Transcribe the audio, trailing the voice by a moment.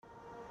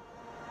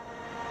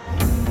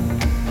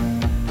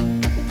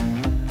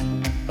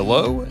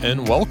Hello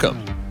and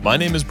welcome. My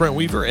name is Brent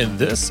Weaver, and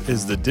this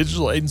is the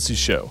Digital Agency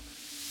Show,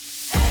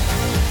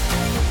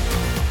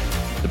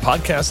 the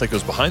podcast that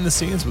goes behind the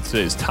scenes with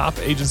today's top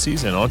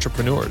agencies and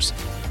entrepreneurs.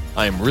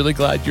 I am really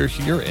glad you're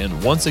here,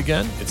 and once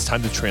again, it's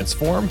time to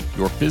transform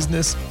your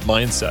business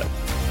mindset.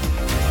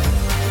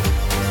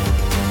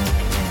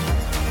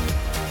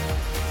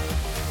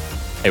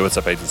 Hey, what's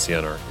up, agency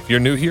owner? If you're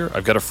new here,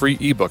 I've got a free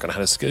ebook on how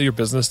to scale your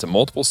business to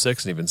multiple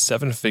six and even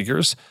seven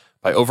figures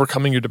by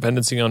overcoming your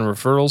dependency on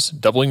referrals,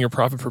 doubling your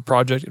profit per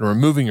project, and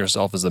removing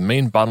yourself as the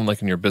main bottleneck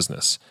in your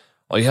business.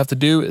 All you have to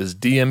do is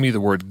DM me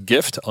the word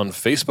gift on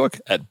Facebook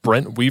at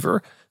Brent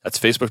Weaver. That's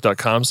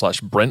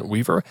facebook.com/Brent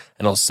Weaver,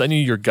 and I'll send you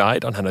your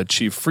guide on how to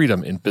achieve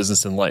freedom in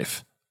business and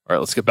life. All right,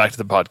 let's get back to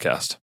the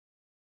podcast.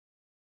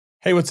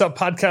 Hey, what's up,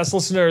 podcast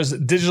listeners,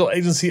 digital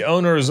agency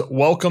owners?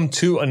 Welcome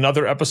to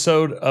another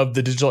episode of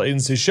the Digital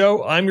Agency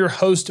Show. I'm your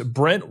host,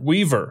 Brent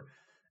Weaver,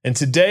 and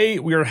today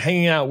we are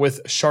hanging out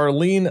with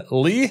Charlene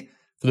Li.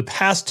 For the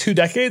past 2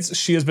 decades,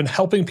 she has been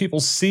helping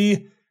people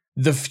see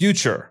the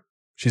future.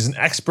 She's an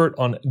expert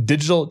on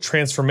digital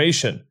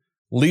transformation,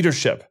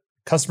 leadership,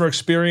 customer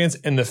experience,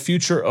 and the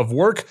future of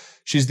work.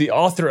 She's the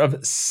author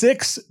of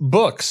 6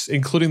 books,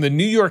 including the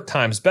New York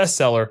Times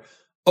bestseller,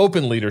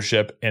 Open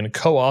Leadership, and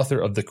co-author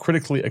of the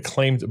critically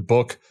acclaimed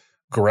book,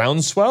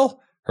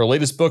 Groundswell. Her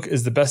latest book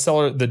is the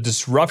bestseller, The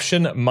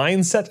Disruption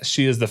Mindset.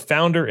 She is the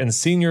founder and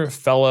senior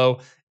fellow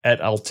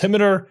at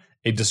Altimeter,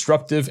 a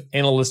disruptive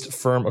analyst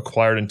firm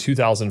acquired in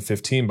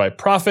 2015 by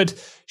Profit.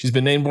 She's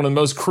been named one of the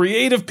most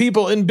creative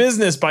people in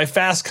business by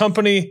Fast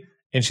Company,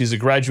 and she's a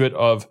graduate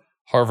of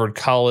Harvard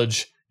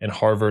College and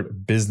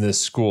Harvard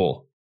Business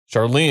School.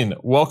 Charlene,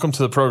 welcome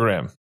to the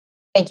program.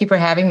 Thank you for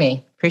having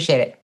me. Appreciate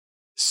it.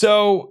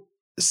 So,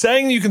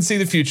 saying you can see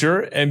the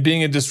future and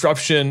being a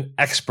disruption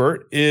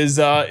expert is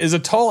a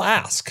tall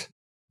ask.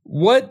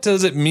 What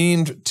does it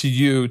mean to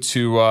you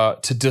to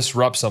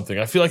disrupt something?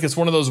 I feel like it's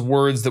one of those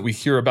words that we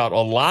hear about a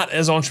lot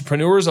as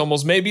entrepreneurs,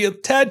 almost maybe a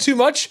tad too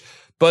much,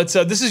 but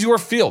this is your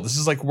field. This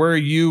is like where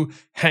you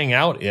hang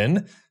out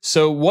in.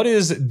 So what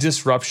is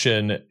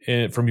disruption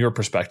from your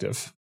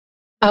perspective?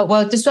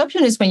 Well,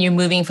 disruption is when you're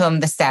moving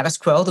from the status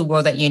quo, the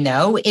world that you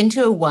know,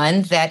 into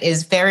one that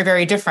is very,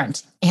 very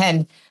different.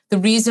 And the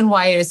reason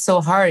why it is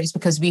so hard is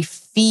because we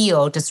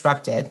feel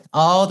disrupted.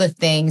 All the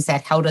things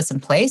that held us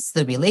in place,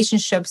 the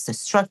relationships, the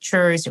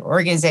structures, the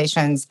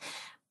organizations,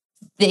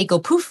 they go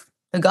poof,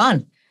 they're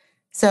gone.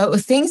 So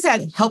things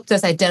that helped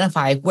us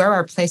identify where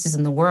our place is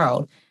in the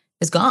world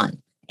is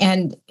gone.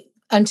 And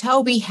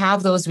until we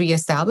have those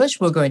reestablished,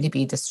 we're going to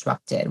be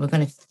disrupted. We're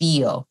going to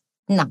feel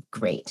not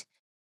great.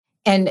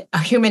 And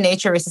human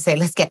nature is to say,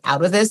 let's get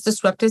out of this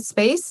disrupted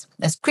space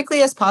as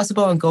quickly as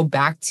possible and go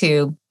back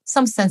to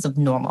some sense of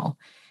normal.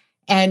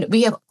 And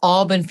we have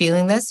all been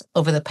feeling this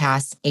over the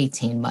past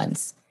 18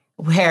 months,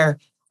 where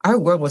our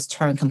world was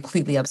turned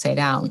completely upside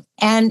down.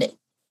 And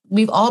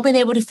we've all been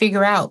able to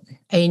figure out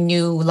a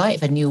new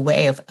life, a new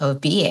way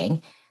of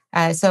being.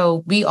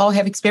 So we all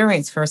have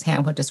experienced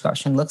firsthand what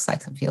disruption looks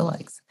like and feels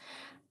like.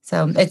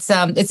 So it's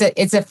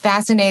a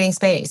fascinating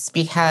space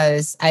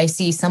because I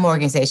see some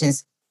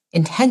organizations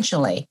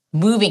intentionally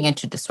moving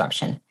into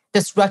disruption,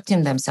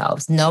 disrupting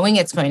themselves, knowing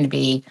it's going to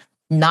be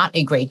not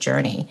a great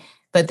journey,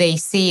 but they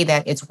see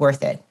that it's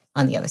worth it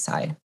on the other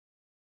side.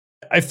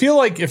 I feel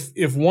like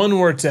if one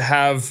were to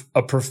have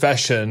a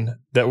profession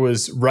that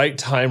was right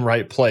time,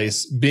 right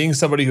place, being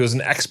somebody who is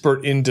an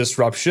expert in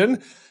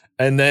disruption,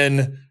 and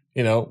then,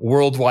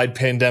 worldwide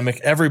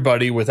pandemic,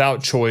 everybody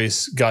without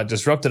choice got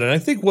disrupted. And I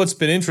think what's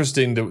been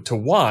interesting to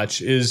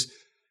watch is,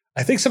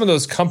 I think some of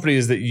those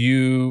companies that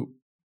you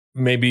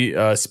maybe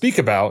speak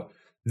about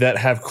that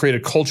have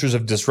created cultures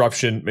of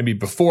disruption maybe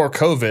before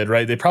COVID,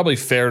 right? They probably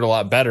fared a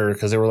lot better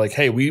because they were like,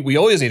 hey, we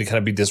always need to kind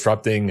of be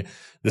disrupting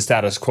the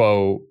status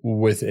quo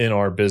within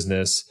our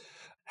business.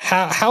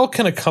 How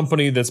can a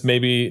company that's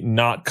maybe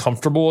not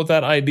comfortable with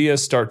that idea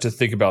start to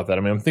think about that?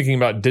 I mean, I'm thinking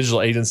about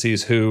digital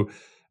agencies who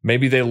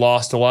maybe they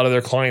lost a lot of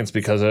their clients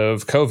because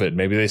of COVID.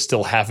 Maybe they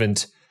still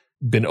haven't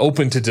been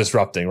open to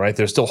disrupting, right?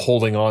 They're still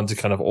holding on to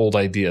kind of old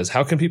ideas.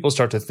 How can people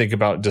start to think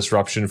about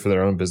disruption for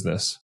their own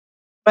business?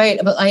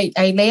 Right. But I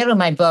lay out in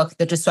my book,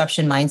 The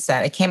Disruption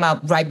Mindset. It came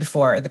out right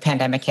before the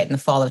pandemic hit in the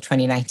fall of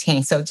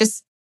 2019. So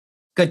just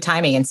good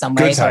timing in some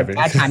ways, or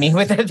bad timing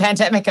with the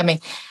pandemic coming.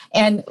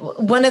 And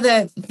one of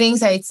the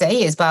things I'd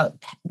say is about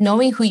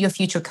knowing who your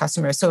future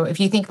customers. So if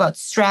you think about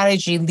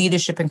strategy,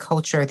 leadership, and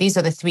culture, these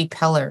are the 3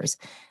 pillars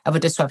of a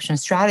disruption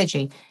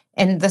strategy.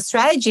 And the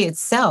strategy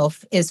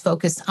itself is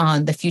focused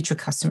on the future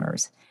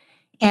customers.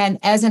 And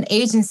as an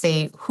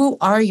agency, who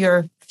are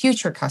your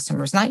future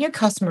customers? Not your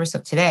customers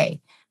of today,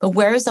 but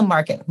where is the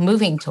market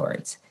moving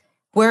towards?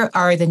 Where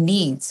are the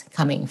needs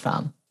coming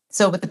from?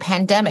 So with the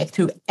pandemic,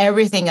 threw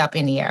everything up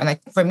in the air.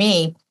 Like for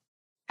me,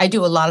 I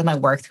do a lot of my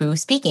work through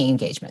speaking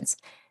engagements.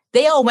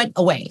 They all went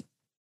away.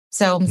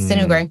 So I'm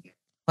sitting going,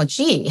 well,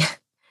 gee,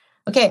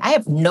 okay, I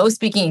have no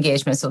speaking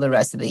engagements for the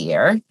rest of the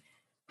year.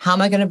 How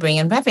am I going to bring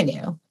in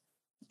revenue?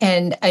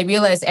 And I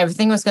realized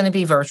everything was going to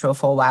be virtual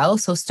for a while.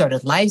 So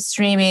started live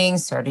streaming,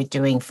 started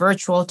doing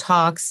virtual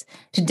talks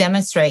to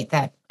demonstrate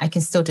that I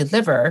can still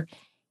deliver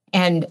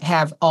and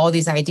have all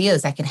these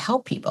ideas that can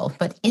help people.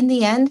 But in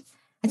the end,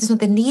 I just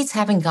the needs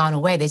haven't gone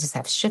away. They just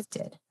have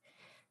shifted.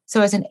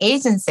 So as an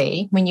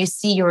agency, when you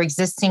see your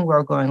existing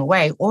world going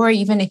away, or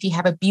even if you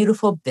have a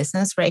beautiful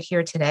business right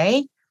here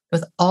today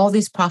with all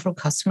these profitable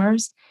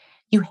customers,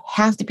 you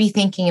have to be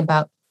thinking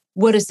about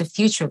what does the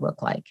future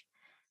look like?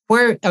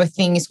 Where are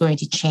things going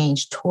to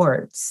change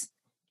towards?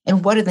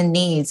 And what are the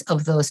needs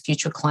of those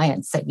future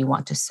clients that you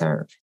want to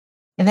serve?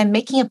 And then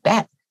making a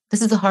bet.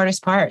 This is the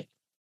hardest part.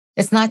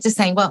 It's not just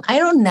saying, well, I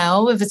don't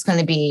know if it's going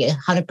to be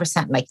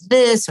 100% like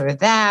this or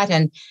that.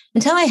 And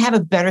until I have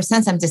a better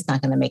sense, I'm just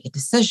not going to make a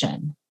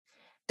decision.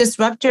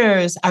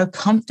 Disruptors are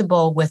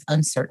comfortable with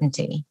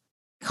uncertainty,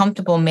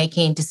 comfortable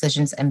making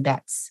decisions and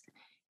bets.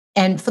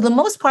 And for the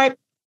most part,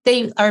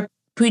 they are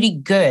pretty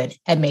good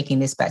at making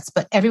these bets.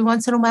 But every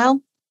once in a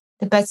while,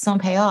 the bets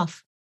don't pay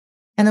off.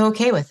 And they're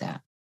okay with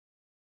that.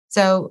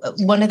 So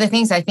one of the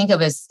things I think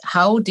of is,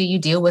 how do you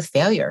deal with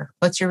failure?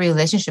 What's your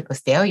relationship with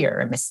failure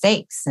and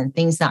mistakes and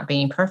things not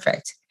being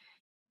perfect?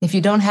 If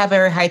you don't have a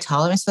very high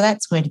tolerance for that,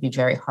 it's going to be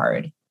very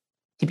hard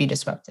to be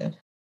disruptive.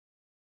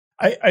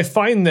 I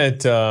find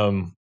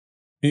that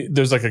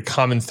there's like a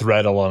common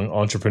thread along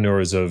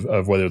entrepreneurs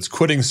of whether it's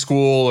quitting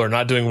school or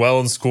not doing well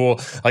in school,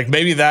 like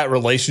maybe that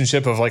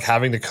relationship of like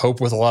having to cope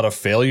with a lot of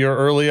failure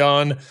early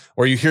on,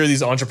 or you hear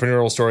these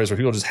entrepreneurial stories where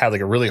people just had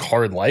like a really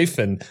hard life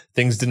and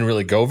things didn't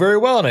really go very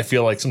well. And I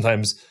feel like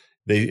sometimes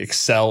they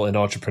excel in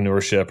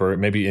entrepreneurship or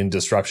maybe in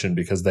disruption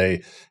because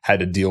they had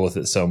to deal with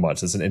it so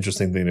much. It's an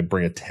interesting thing to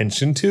bring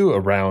attention to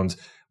around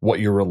what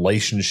your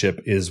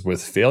relationship is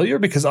with failure.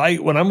 Because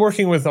when I'm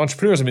working with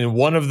entrepreneurs, I mean,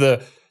 one of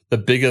the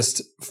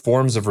biggest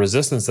forms of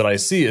resistance that I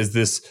see is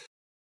this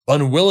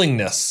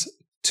unwillingness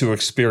to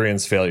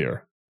experience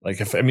failure. Like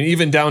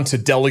even down to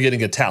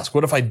delegating a task.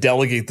 What if I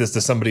delegate this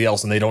to somebody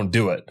else and they don't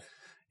do it?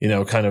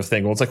 Kind of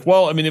thing. Well, it's like,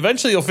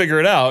 eventually you'll figure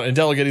it out, and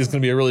delegating is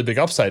going to be a really big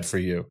upside for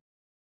you.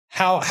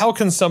 How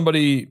can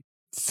somebody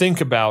think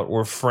about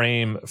or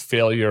frame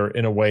failure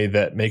in a way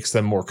that makes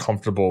them more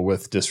comfortable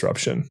with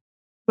disruption?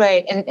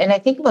 Right. And I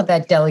think about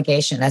that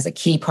delegation as a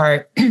key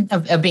part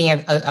of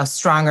being a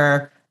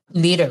stronger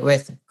leader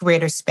with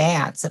greater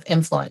spans of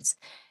influence.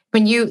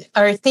 When you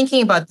are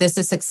thinking about this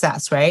as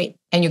success, right?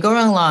 And you're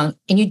going along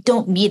and you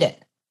don't meet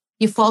it,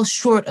 you fall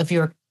short of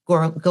your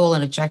goal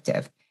and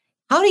objective.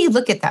 How do you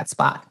look at that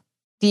spot?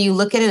 Do you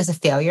look at it as a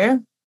failure,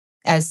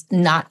 as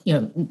not,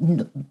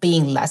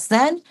 being less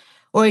than?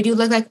 Or do you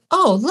look like,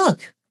 oh,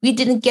 look, we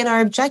didn't get our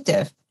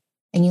objective?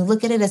 And you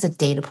look at it as a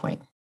data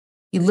point.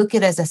 You look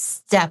at it as a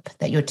step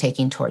that you're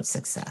taking towards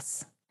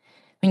success.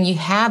 When you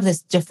have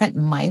this different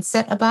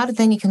mindset about it,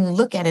 then you can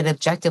look at it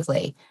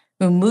objectively,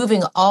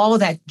 removing all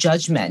that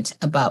judgment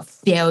about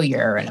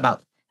failure and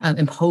about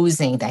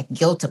imposing that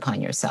guilt upon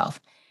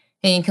yourself.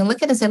 And you can look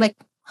at it and say, like,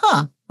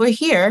 we're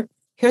here.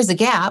 Here's a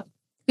gap.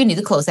 We need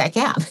to close that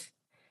gap.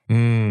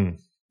 And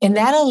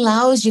that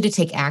allows you to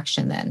take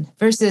action then,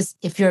 versus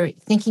if you're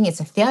thinking it's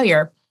a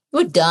failure,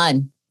 we're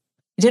done.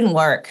 It didn't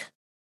work.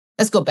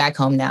 Let's go back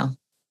home now.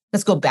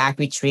 Let's go back,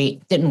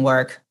 retreat. Didn't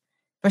work.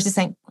 Versus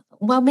saying,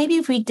 well, maybe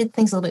if we did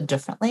things a little bit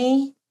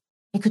differently,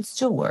 it could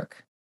still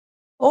work.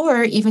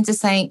 Or even just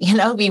saying,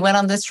 we went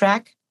on this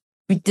track.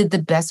 We did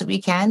the best that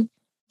we can.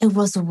 It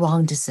was the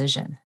wrong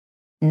decision.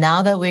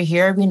 Now that we're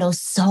here, we know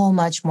so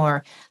much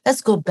more.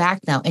 Let's go back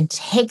now and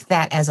take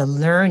that as a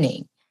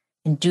learning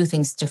and do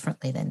things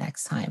differently the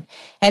next time.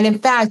 And in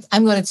fact,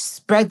 I'm going to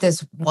spread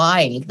this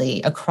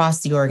widely across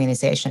the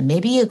organization,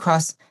 maybe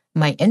across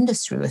my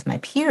industry with my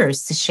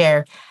peers to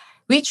share,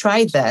 we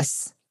tried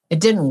this. It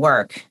didn't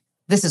work.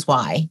 This is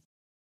why.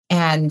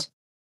 And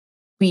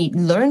we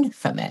learned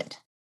from it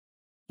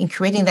in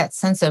creating that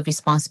sense of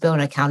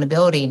responsibility and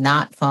accountability,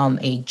 not from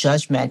a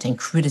judgment and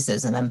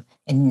criticism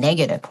and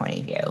negative point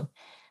of view,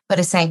 but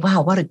it's saying,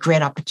 wow, what a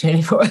great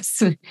opportunity for us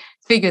to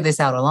figure this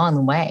out along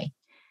the way.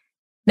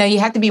 Now, you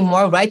have to be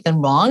more right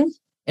than wrong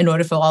in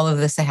order for all of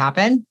this to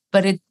happen,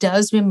 but it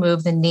does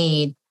remove the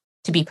need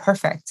to be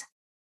perfect.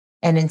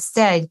 And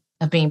instead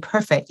of being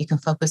perfect, you can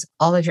focus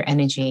all of your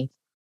energy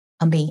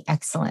on being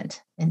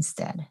excellent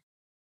instead.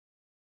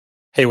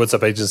 Hey, what's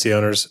up, agency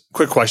owners?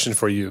 Quick question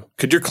for you.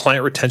 Could your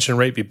client retention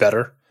rate be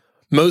better?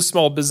 Most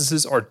small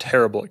businesses are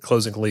terrible at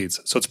closing leads,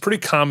 so it's pretty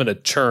common to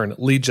churn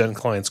lead gen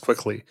clients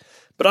quickly.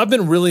 But I've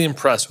been really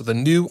impressed with a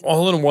new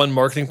all-in-one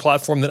marketing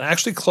platform that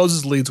actually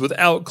closes leads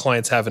without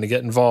clients having to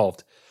get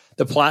involved.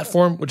 The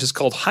platform, which is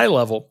called High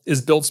Level,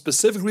 is built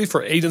specifically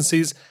for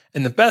agencies,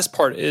 and the best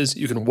part is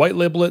you can white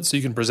label it so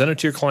you can present it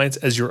to your clients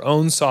as your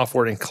own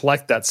software and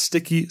collect that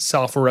sticky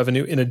software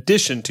revenue in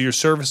addition to your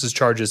services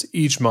charges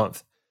each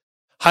month.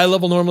 High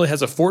Level normally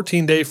has a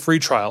 14-day free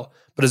trial,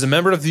 but as a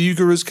member of the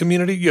UGurus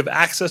community, you have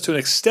access to an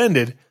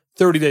extended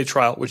 30-day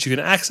trial, which you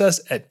can access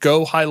at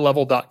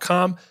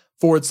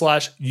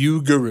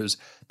gohighlevel.com/UGurus.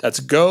 That's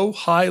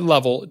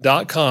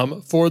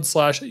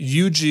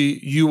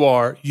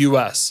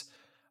gohighlevel.com/UGURUS.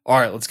 All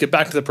right, let's get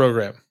back to the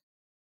program.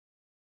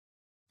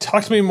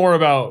 Talk to me more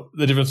about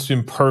the difference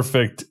between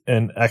perfect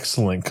and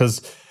excellent,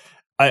 because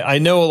I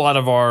know a lot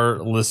of our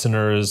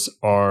listeners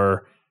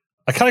are,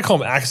 I kind of call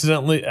them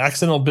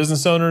accidental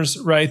business owners,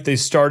 right? They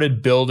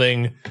started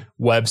building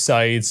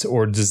websites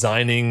or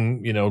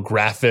designing,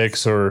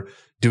 graphics or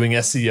doing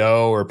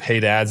SEO or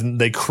paid ads, and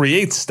they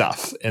create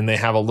stuff and they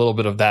have a little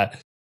bit of that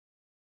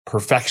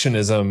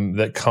perfectionism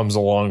that comes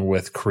along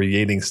with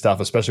creating stuff,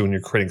 especially when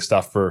you're creating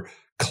stuff for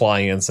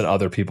clients and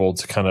other people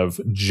to kind of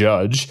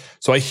judge.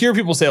 So I hear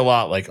people say a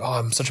lot like, oh,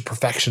 I'm such a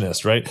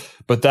perfectionist, right?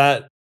 But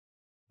that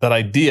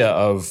idea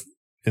of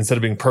instead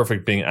of being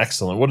perfect, being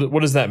excellent,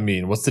 what does that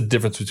mean? What's the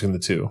difference between the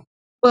two?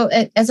 Well,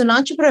 as an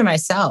entrepreneur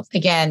myself,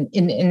 again,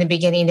 in the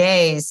beginning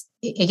days,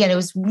 again, it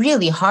was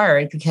really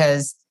hard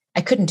because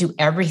I couldn't do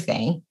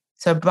everything.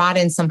 So I brought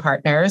in some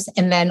partners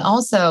and then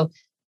also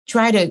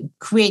try to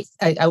create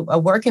a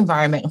work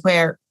environment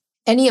where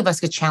any of us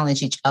could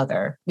challenge each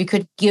other. We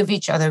could give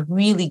each other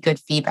really good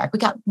feedback. We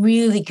got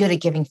really good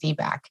at giving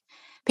feedback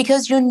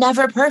because you're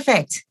never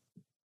perfect.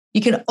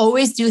 You can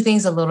always do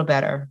things a little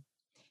better.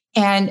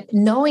 And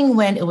knowing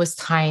when it was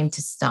time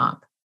to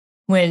stop,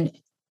 when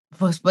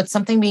what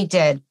something we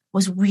did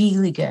was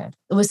really good.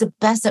 It was the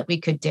best that we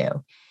could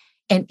do.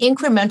 And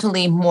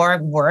incrementally more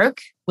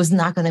work was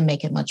not going to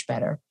make it much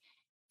better.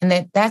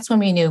 And that's when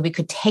we knew we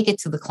could take it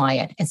to the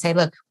client and say,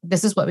 look,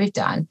 this is what we've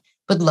done,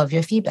 but love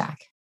your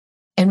feedback.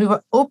 And we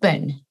were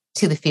open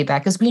to the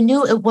feedback because we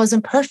knew it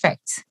wasn't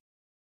perfect.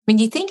 When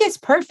you think it's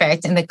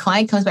perfect and the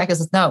client comes back and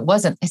says, no, it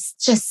wasn't, it's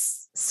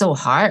just so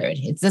hard.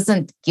 It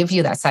doesn't give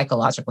you that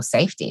psychological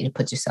safety to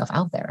put yourself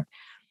out there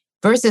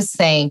versus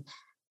saying,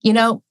 we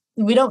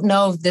don't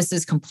know if this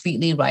is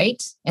completely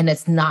right and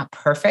it's not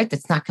perfect.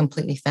 It's not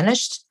completely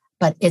finished,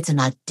 but it's an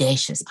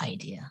audacious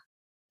idea.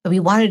 But we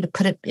wanted to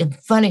put it in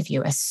front of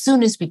you as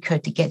soon as we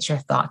could to get your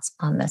thoughts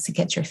on this, to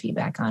get your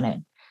feedback on it.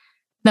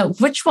 Now,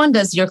 which one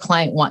does your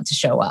client want to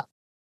show up?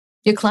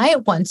 Your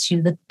client wants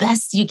you the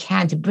best you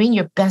can to bring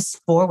your best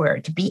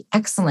forward, to be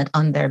excellent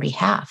on their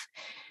behalf.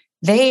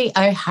 They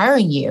are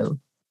hiring you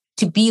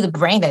to be the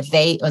brain that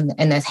they,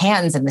 and the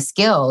hands and the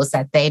skills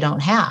that they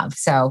don't have.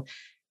 So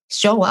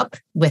show up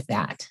with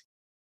that.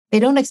 They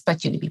don't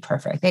expect you to be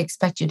perfect. They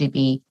expect you to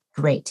be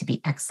great, to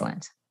be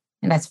excellent.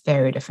 And that's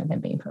very different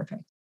than being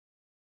perfect.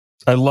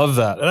 I love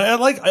that. And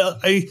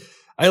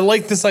I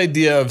like this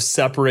idea of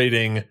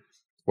separating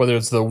whether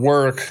it's the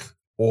work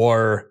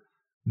or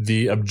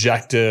the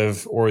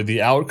objective or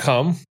the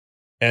outcome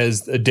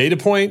as a data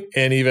point,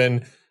 and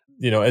even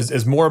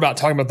as more about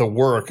talking about the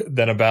work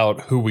than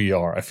about who we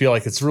are. I feel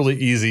like it's really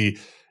easy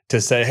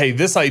to say, hey,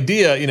 this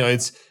idea,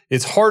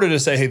 it's harder to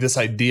say, hey, this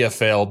idea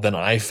failed than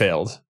I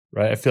failed,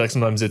 right? I feel like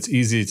sometimes it's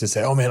easy to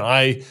say, oh man,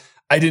 I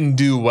didn't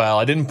do well.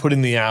 I didn't put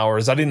in the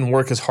hours. I didn't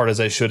work as hard as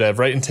I should have,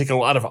 right? And take a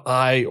lot of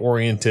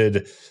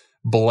I-oriented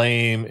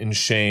blame and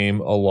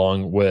shame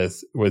along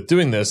with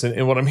doing this.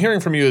 And what I'm hearing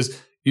from you is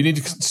you need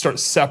to start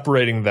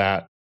separating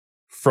that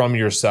from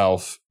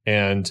yourself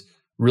and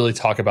really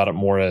talk about it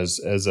more as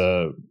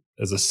a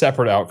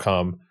separate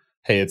outcome.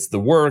 Hey, it's the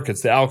work,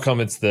 it's the outcome,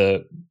 it's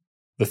the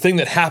thing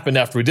that happened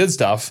after we did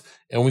stuff,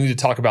 and we need to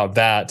talk about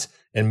that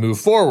and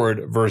move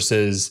forward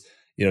versus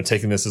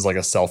taking this as like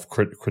a self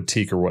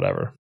critique or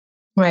whatever.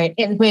 Right.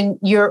 And when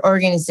your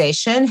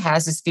organization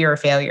has this fear of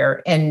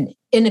failure and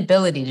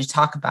inability to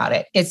talk about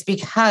it, it's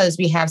because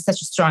we have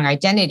such a strong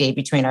identity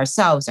between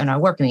ourselves and our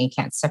work, and we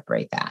can't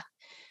separate that.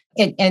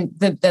 And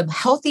the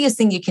healthiest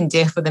thing you can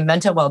do for the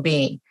mental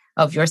well-being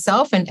of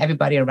yourself and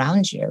everybody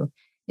around you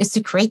is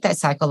to create that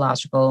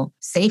psychological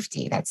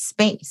safety, that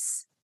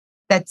space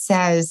that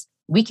says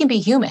we can be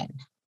human.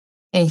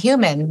 And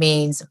human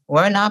means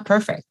we're not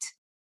perfect.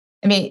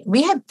 I mean,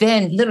 we have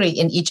been literally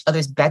in each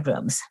other's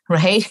bedrooms,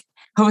 right?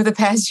 Over the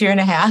past year and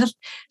a half.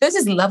 There's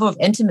this level of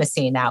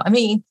intimacy now. I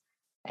mean,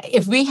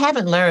 if we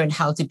haven't learned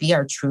how to be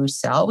our true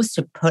selves,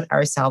 to put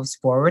ourselves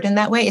forward in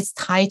that way, it's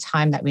high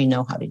time that we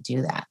know how to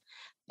do that.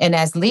 And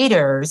as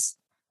leaders,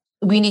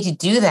 we need to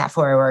do that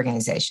for our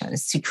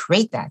organizations, to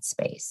create that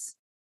space.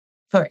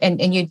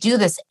 And you do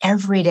this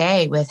every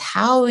day with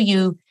how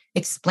you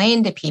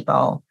explain to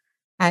people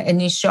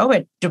and you show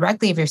it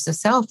directly of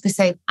yourself to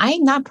say,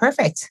 I'm not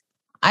perfect.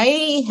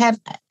 I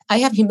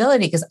have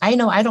humility because I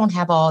know I don't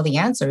have all the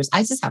answers.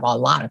 I just have a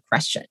lot of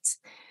questions.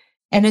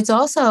 And it's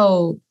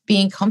also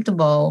being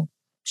comfortable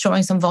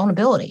showing some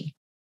vulnerability.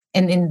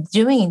 And in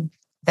doing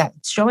that,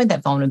 showing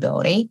that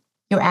vulnerability,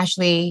 you're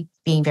actually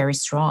being very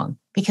strong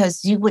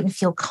because you wouldn't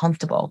feel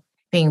comfortable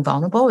being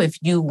vulnerable if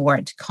you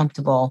weren't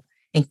comfortable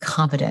and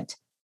confident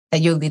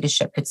that your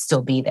leadership could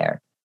still be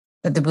there,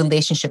 that the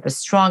relationship is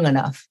strong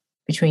enough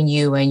between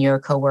you and your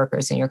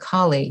coworkers and your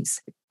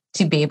colleagues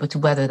to be able to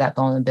weather that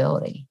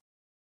vulnerability.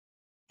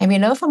 And we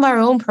know from our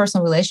own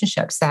personal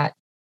relationships that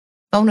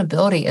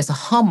vulnerability is a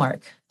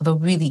hallmark of a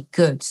really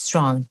good,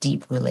 strong,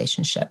 deep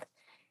relationship.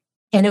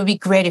 And it would be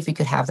great if we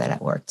could have that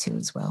at work too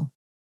as well.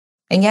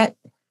 And yet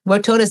we're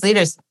told as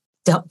leaders,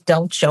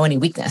 don't show any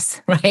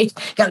weakness, right?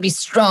 Got to be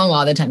strong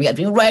all the time. You got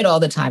to be right all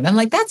the time. I'm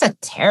like, that's a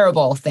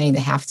terrible thing to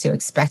have to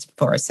expect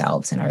for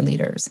ourselves and our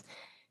leaders.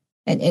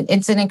 And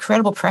it's an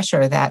incredible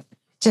pressure that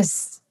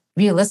just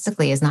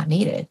realistically is not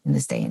needed in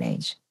this day and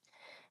age.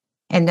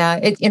 And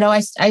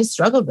I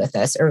struggled with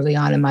this early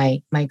on in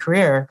my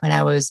career when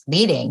I was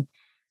leading,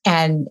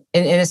 and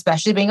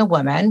especially being a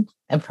woman,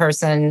 a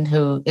person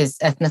who is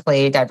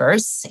ethnically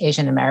diverse,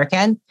 Asian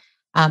American.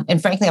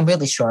 And frankly, I'm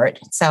really short,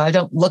 so I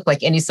don't look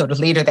like any sort of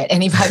leader that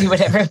anybody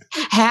would ever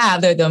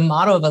have. They're the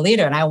model of a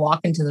leader, and I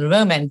walk into the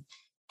room and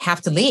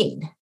have to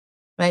lead,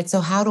 right? So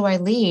how do I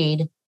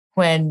lead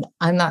when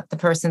I'm not the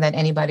person that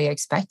anybody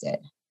expected,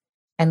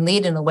 and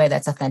lead in a way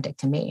that's authentic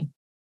to me?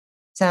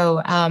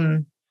 So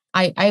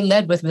I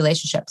led with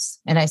relationships,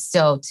 and I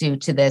still to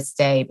this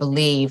day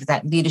believe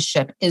that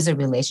leadership is a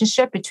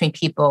relationship between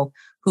people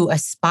who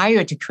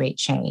aspire to create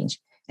change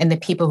and the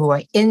people who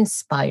are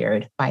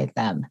inspired by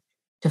them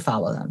to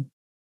follow them.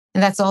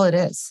 And that's all it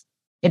is.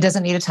 It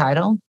doesn't need a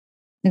title.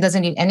 It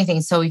doesn't need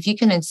anything. So if you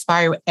can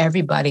inspire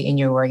everybody in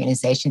your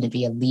organization to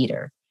be a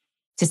leader,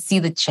 to see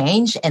the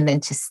change, and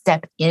then to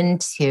step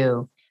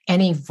into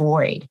any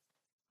void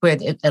where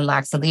it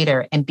lacks a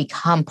leader and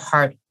become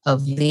part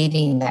of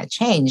leading that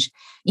change,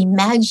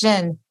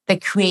 imagine the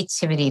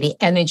creativity, the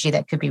energy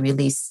that could be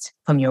released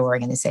from your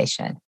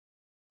organization.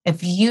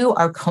 If you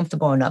are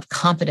comfortable enough,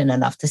 confident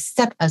enough to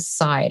step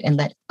aside and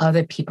let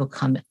other people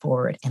come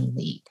forward and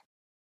lead.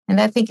 And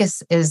I think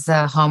is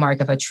the hallmark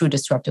of a true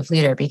disruptive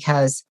leader,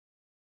 because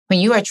when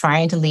you are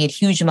trying to lead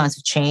huge amounts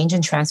of change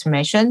and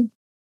transformation,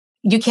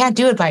 you can't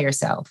do it by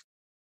yourself.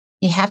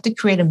 You have to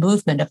create a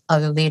movement of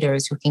other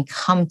leaders who can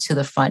come to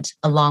the front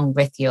along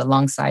with you,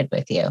 alongside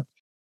with you.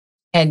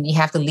 And you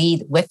have to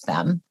lead with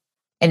them.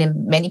 And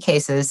in many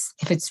cases,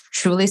 if it's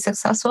truly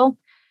successful,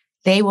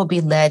 they will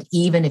be led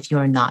even if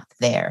you're not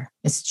there.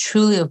 It's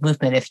truly a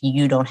movement if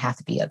you don't have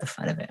to be at the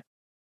front of it.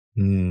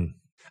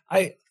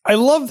 I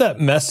love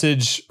that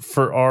message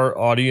for our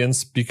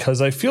audience,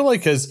 because I feel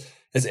like as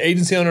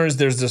agency owners,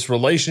 there's this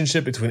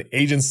relationship between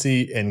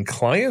agency and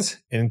clients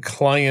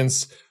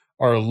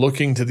are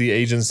looking to the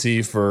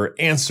agency for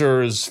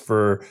answers,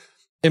 for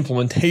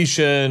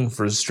implementation,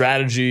 for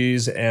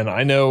strategies. And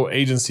I know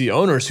agency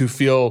owners who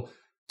feel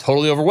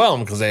totally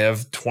overwhelmed because they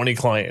have 20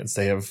 clients,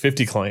 they have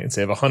 50 clients,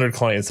 they have 100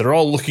 clients that are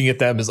all looking at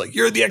them as like,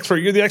 you're the expert,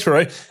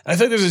 right? And I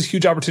think there's this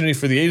huge opportunity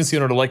for the agency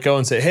owner to let go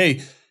and say,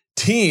 hey,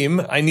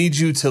 team, I need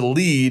you to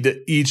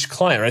lead each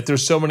client, right?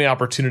 There's so many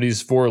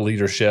opportunities for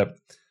leadership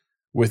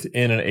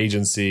within an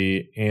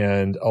agency,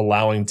 and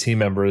allowing team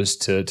members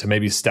to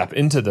maybe step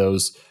into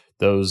those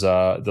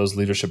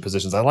leadership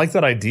positions. I like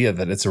that idea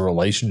that it's a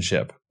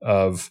relationship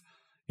of,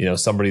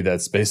 somebody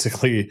that's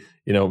basically,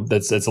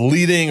 that's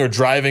leading or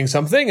driving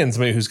something, and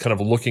somebody who's kind of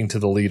looking to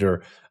the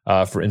leader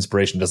for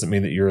inspiration. Doesn't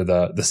mean that you're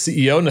the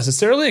CEO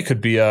necessarily. It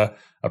could be a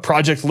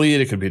project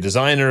lead, it could be a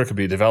designer, it could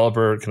be a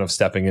developer, kind of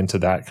stepping into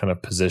that kind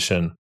of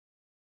position.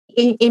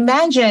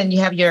 Imagine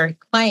you have your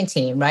client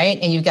team, right?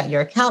 And you've got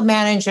your account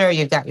manager,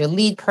 you've got your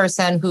lead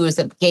person who is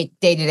a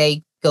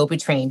day-to-day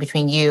go-between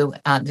between you,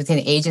 between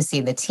the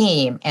agency, the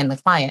team, and the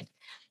client.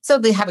 So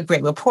they have a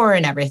great rapport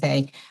and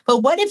everything. But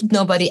what if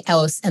nobody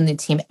else in the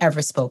team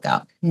ever spoke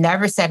up,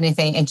 never said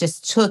anything, and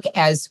just took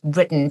as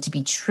written to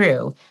be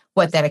true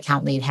what that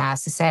account lead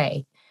has to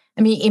say?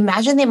 I mean,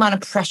 imagine the amount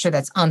of pressure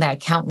that's on that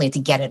account lead to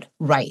get it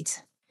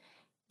right.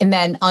 And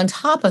then on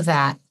top of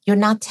that, you're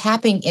not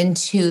tapping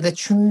into the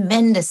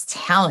tremendous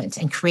talent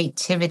and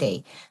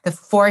creativity, the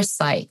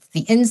foresight,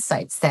 the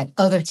insights that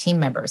other team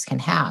members can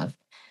have.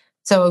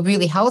 So a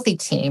really healthy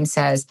team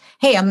says,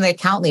 hey, I'm the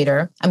account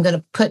leader. I'm going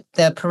to put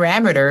the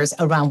parameters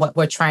around what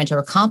we're trying to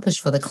accomplish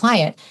for the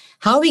client.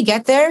 How we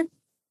get there?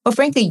 Well,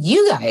 frankly,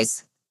 you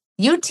guys,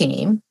 you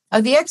team,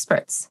 are the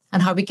experts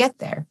on how we get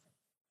there.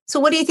 So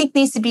what do you think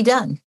needs to be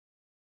done?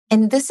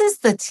 And this is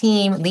the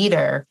team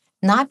leader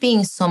not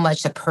being so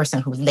much the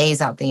person who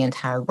lays out the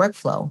entire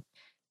workflow,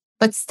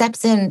 but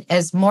steps in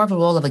as more of a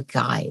role of a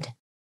guide,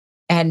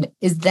 and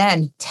is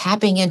then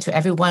tapping into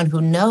everyone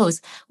who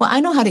knows, well, I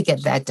know how to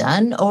get that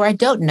done, or I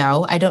don't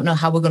know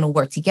how we're going to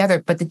work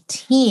together. But the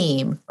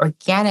team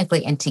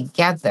organically and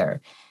together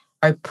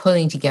are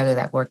putting together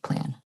that work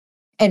plan.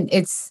 And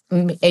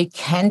it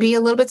can be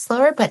a little bit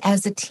slower, but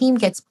as the team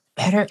gets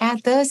better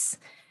at this,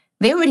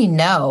 they already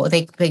know.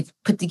 They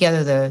put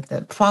together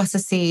the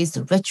processes,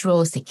 the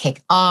rituals to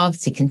kick off,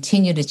 to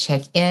continue to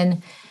check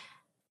in.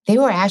 They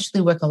will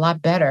actually work a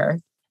lot better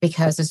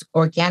because it's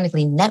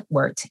organically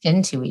networked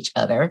into each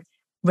other,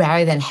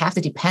 rather than have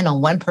to depend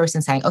on one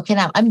person saying, okay,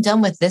 now I'm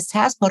done with this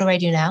task. What do I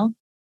do now?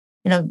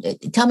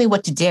 Tell me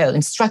what to do,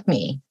 instruct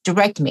me,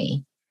 direct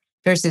me,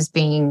 versus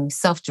being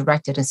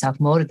self-directed and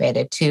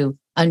self-motivated to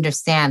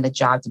understand the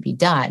job to be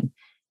done.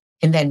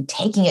 And then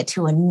taking it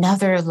to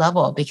another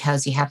level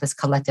because you have this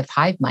collective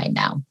hive mind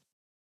now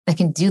that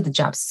can do the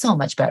job so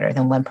much better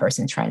than one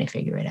person trying to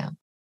figure it out.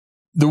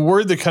 The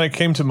word that kind of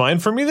came to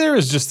mind for me there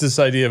is just this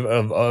idea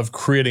of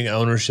creating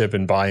ownership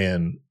and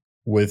buy-in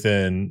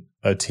within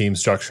a team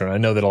structure. And I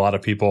know that a lot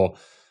of people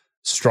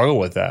struggle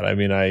with that. I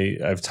mean,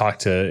 I've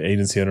talked to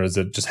agency owners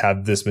that just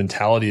have this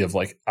mentality of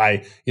like,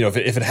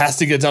 if it has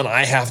to get done,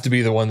 I have to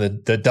be the one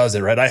that does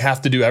it, right? I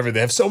have to do everything.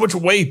 They have so much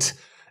weight.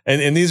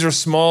 And these are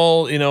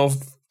small,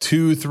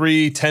 2,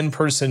 3,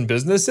 10-person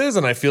businesses.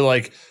 And I feel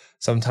like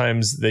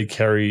sometimes they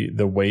carry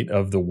the weight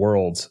of the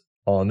world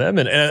on them.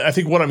 And I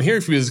think what I'm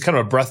hearing from you is kind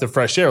of a breath of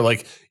fresh air.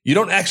 Like you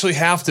don't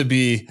have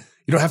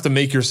to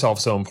make yourself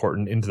so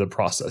important into the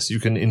process. You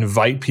can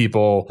invite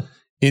people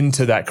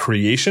into that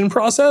creation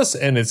process,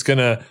 and it's going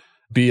to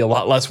be a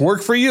lot less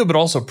work for you, but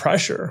also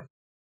pressure.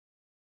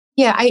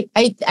 Yeah,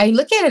 I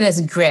look at it as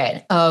a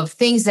grid of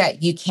things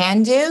that you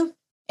can do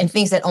and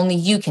things that only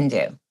you can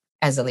do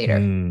as a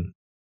leader,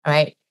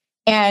 right?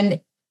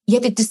 And you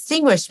have to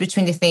distinguish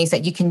between the things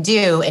that you can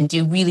do and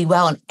do really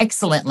well and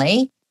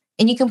excellently.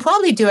 And you can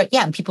probably do it.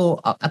 Yeah,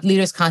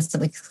 leaders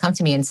constantly come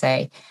to me and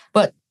say,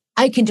 but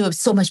I can do it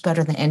so much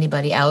better than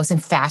anybody else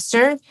and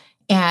faster.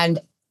 And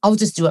I'll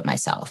just do it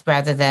myself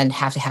rather than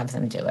have to have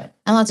them do it.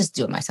 And I'll just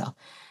do it myself.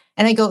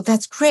 And I go,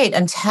 that's great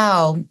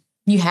until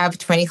you have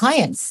 20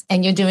 clients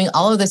and you're doing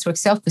all of this work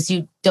self because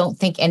you don't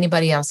think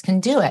anybody else can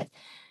do it.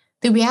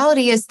 The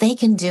reality is they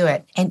can do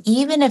it. And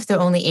even if they're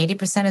only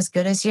 80% as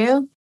good as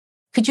you,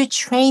 could you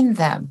train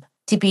them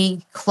to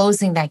be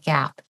closing that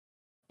gap?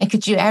 And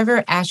could you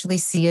ever actually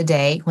see a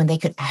day when they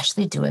could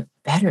actually do it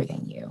better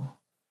than you?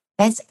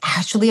 That's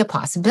actually a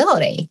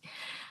possibility.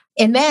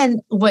 And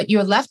then what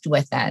you're left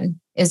with then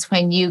is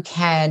when you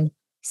can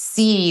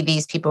see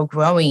these people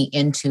growing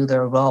into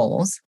their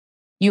roles,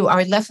 you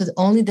are left with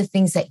only the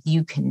things that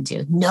you can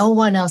do. No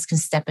one else can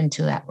step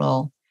into that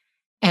role.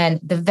 And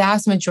the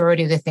vast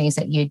majority of the things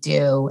that you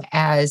do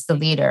as the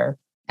leader,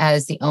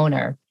 as the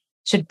owner,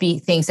 should be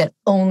things that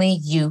only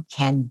you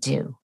can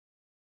do.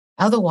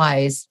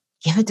 Otherwise,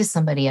 give it to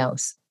somebody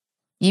else,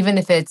 even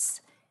if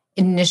it's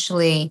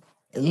initially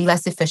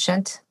less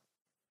efficient,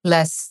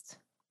 less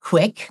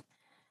quick,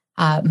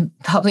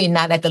 probably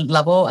not at the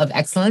level of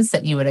excellence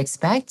that you would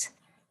expect.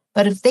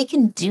 But if they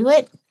can do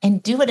it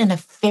and do it in a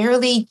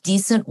fairly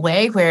decent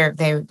way where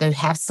they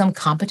have some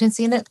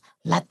competency in it,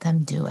 let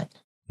them do it.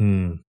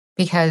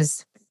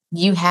 Because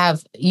you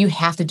have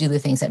to do the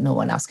things that no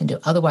one else can do.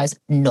 Otherwise,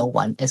 no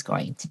one is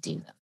going to do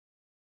them.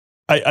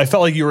 I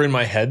felt like you were in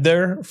my head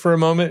there for a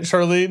moment,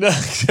 Charlene.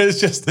 It's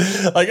just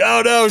like,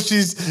 oh no,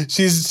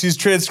 she's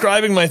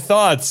transcribing my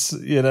thoughts,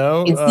 you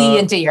know. You see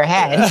into your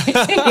head,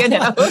 you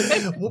know.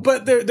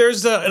 But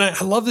there's and I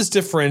love this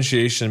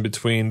differentiation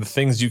between the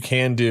things you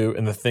can do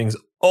and the things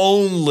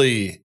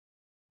only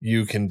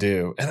you can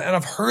do. And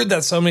I've heard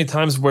that so many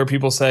times where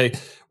people say,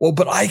 well,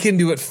 but I can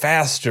do it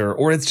faster,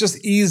 or it's just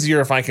easier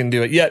if I can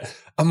do it. Yet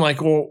I'm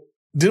like, well,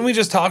 didn't we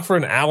just talk for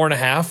an hour and a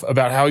half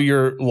about how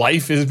your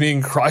life is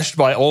being crushed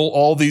by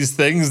all these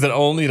things that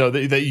only,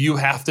 that you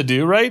have to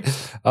do, right?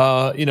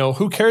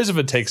 Who cares if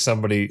it takes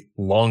somebody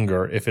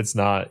longer if it's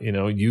not,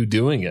 you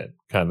doing it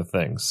kind of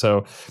thing.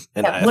 So,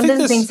 and yeah, one of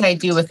the things I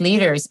do with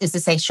leaders is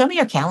to say, show me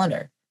your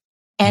calendar.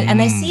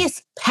 And I see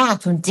it's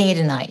packed from day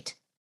to night.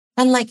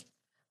 I'm like,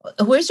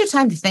 where's your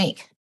time to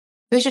think?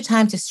 Where's your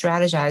time to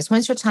strategize?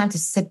 When's your time to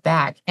sit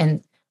back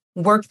and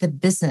work the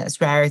business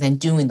rather than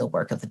doing the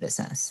work of the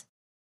business?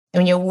 And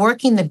when you're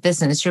working the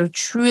business, you're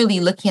truly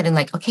looking at it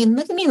like, okay,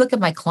 let me look at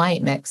my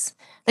client mix.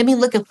 Let me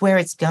look at where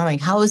it's going.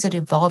 How is it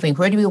evolving?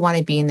 Where do we want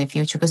to be in the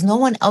future? Because no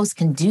one else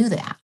can do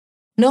that.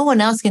 No one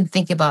else can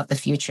think about the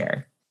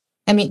future.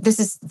 I mean, this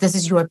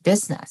is your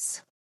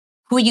business.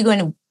 Who are you going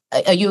to?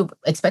 Are you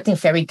expecting a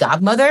fairy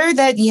godmother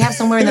that you have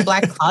somewhere in the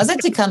black closet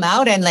to come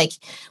out and like,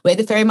 wave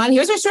the fairy wand?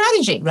 Here's our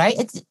strategy, right?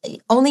 It's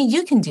only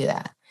you can do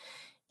that.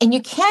 And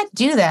you can't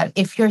do that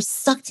if you're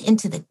sucked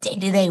into the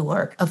day-to-day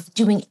work of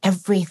doing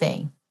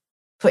everything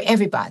for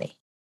everybody.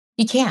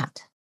 You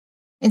can't.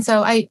 And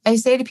so I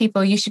say to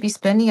people, you should be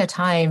spending your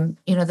time,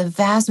 the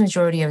vast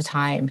majority of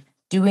time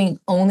doing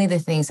only the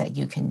things that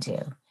you can do.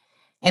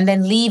 And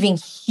then leaving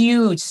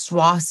huge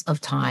swaths of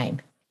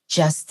time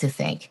just to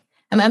think.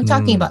 I mean, I'm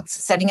talking about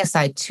setting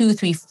aside 2,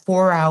 3,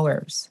 4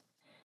 hours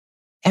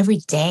every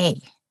day,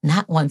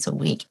 not once a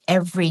week,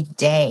 every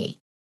day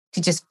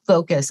to just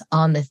focus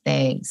on the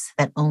things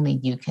that only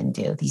you can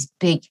do. These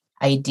big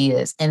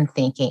ideas and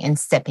thinking and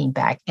stepping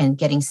back and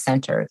getting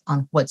centered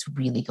on what's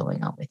really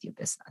going on with your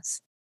business.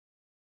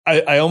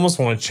 I almost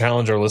want to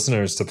challenge our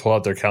listeners to pull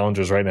out their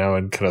calendars right now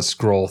and kind of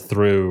scroll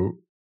through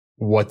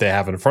what they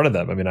have in front of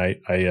them. I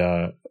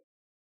mean,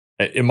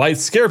 it might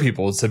scare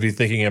people to be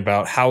thinking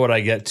about how would I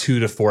get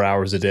 2 to 4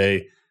 hours a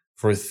day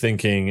for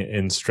thinking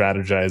and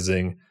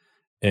strategizing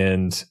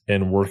and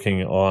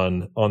working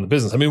on the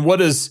business. I mean, what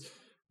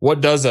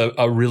does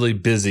a really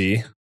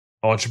busy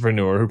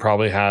entrepreneur who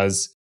probably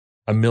has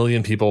 1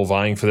 million people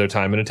vying for their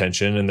time and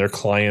attention, and their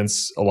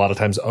clients a lot of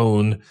times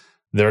own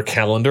their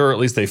calendar, or at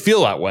least they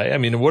feel that way. I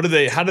mean,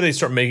 how do they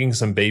start making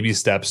some baby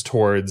steps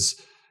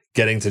towards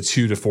getting to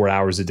 2 to 4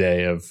 hours a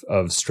day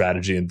of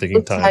strategy and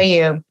thinking time? I'll tell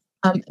you,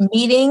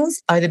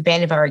 meetings are the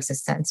bane of our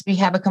existence. We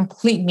have a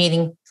complete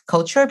meeting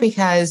culture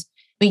because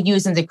we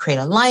use them to create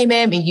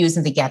alignment, we use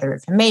them to gather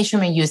information,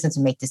 we use them to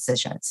make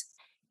decisions.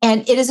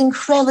 And it is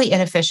incredibly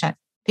inefficient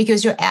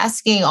because you're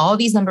asking all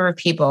these number of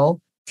people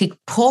to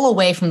pull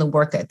away from the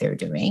work that they're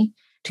doing,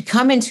 to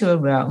come into a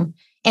room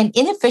and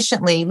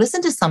inefficiently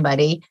listen to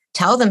somebody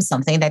tell them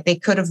something that they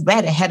could have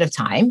read ahead of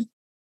time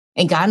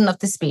and gotten up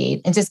to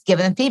speed and just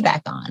given them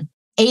feedback on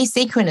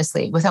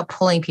asynchronously without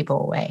pulling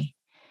people away.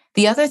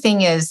 The other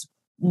thing is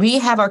we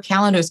have our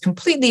calendars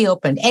completely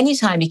open.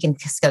 Anytime you can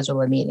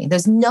schedule a meeting.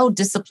 There's no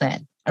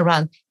discipline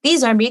around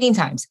these are meeting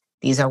times.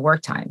 These are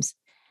work times.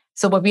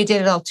 So what we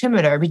did at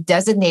Altimeter, we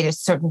designated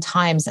certain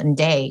times and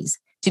days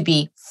to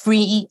be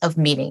free of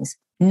meetings,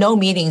 no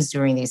meetings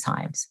during these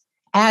times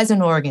as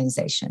an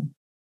organization.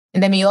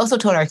 And then we also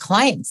told our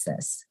clients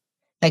this,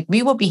 like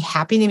we will be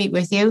happy to meet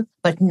with you,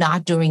 but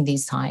not during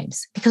these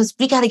times because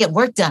we got to get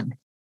work done.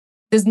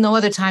 There's no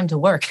other time to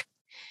work.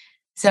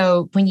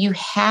 So when you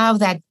have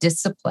that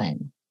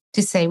discipline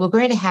to say, we're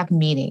going to have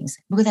meetings,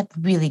 we're going to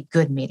have really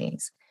good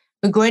meetings.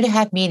 We're going to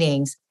have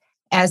meetings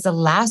as the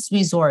last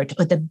resort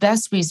or the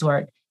best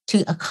resort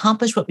to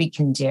accomplish what we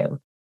can do.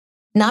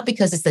 Not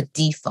because it's the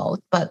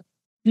default, but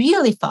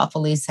really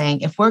thoughtfully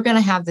saying, if we're going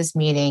to have this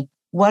meeting,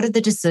 what are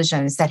the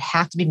decisions that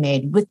have to be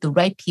made with the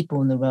right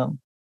people in the room?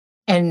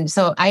 And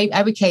so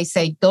I would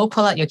say, go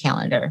pull out your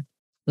calendar,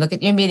 look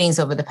at your meetings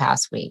over the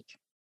past week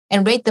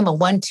and rate them a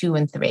 1, 2,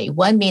 and 3.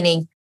 1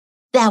 meaning,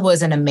 that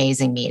was an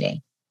amazing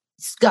meeting.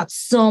 It's got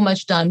so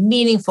much done,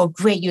 meaningful,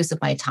 great use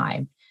of my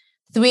time.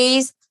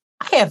 3s,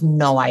 I have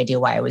no idea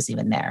why I was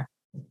even there.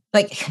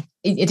 Like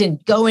it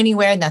didn't go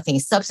anywhere. Nothing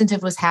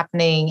substantive was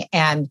happening.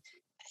 And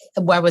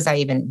why was I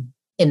even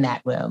in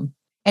that room?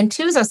 And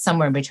 2s are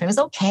somewhere in between. It's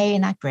okay,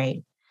 not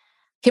great.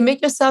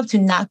 Commit yourself to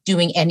not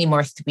doing any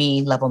more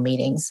 3-level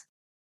meetings.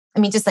 I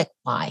mean, just like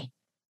why?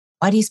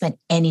 Why do you spend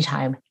any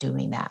time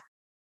doing that?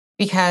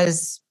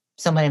 Because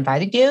someone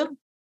invited you.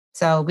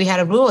 So we had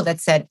a rule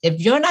that said, if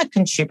you're not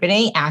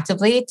contributing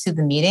actively to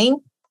the meeting,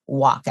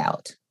 walk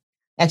out.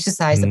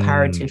 Exercise the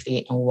power of 2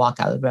 feet and walk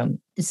out of the room.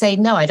 Say,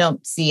 no, I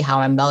don't see how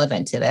I'm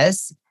relevant to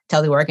this.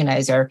 Tell the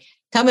organizer,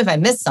 tell me if I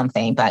missed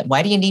something, but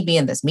why do you need me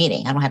in this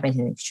meeting? I don't have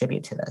anything to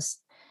contribute to this.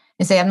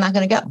 And say, I'm not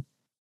going to go.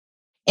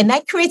 And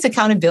that creates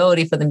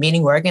accountability for the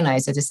meeting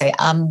organizer to say,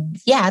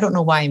 yeah, I don't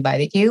know why I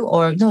invited you,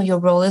 or no, your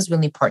role is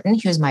really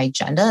important. Here's my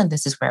agenda, and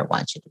this is where I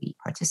want you to be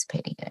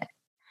participating in it.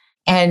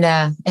 And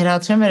at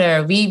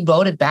Altimeter, we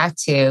rolled it back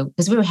to,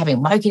 because we were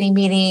having marketing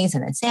meetings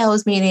and then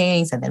sales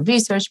meetings and then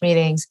research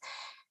meetings.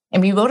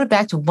 And we rolled it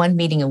back to 1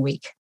 meeting a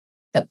week,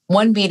 that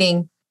 1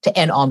 meeting to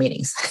end all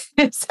meetings.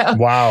 So,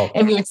 wow.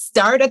 And we would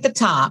start at the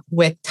top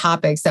with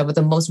topics that were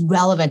the most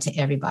relevant to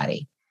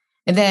everybody.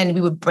 And then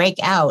we would break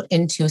out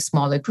into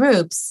smaller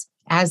groups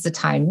as the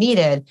time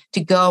needed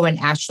to go and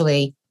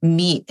actually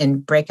meet in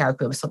breakout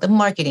groups. So the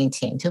marketing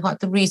team, to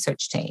the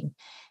research team.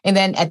 And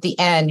then at the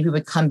end, we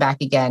would come back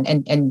again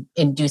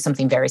and do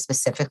something very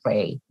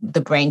specifically,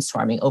 the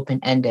brainstorming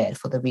open-ended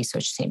for the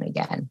research team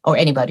again, or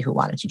anybody who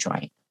wanted to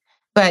join.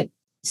 But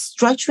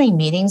structuring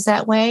meetings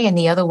that way, and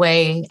the other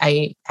way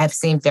I have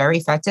seen very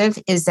effective,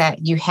 is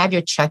that you have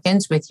your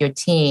check-ins with your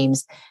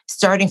teams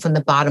starting from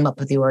the bottom up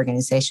of the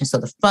organization. So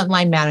the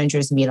frontline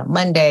managers meet on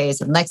Mondays,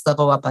 the next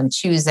level up on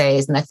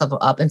Tuesdays, the next level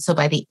up. And so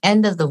by the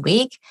end of the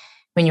week,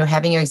 when you're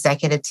having your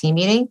executive team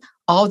meeting,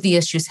 all the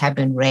issues have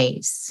been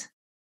raised.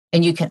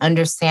 And you can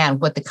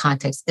understand what the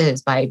context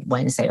is by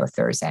Wednesday or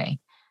Thursday,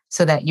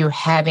 so that you're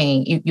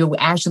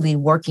actually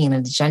working an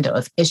agenda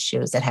of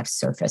issues that have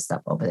surfaced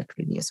up over the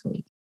previous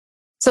week.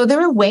 So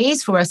there are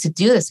ways for us to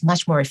do this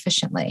much more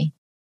efficiently.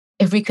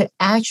 If we could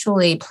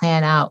actually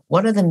plan out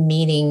what are the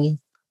meeting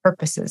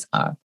purposes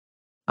are,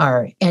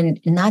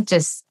 and not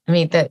just, I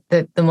mean,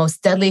 the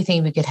most deadly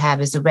thing we could have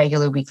is a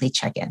regular weekly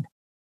check-in.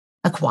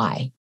 Like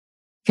why?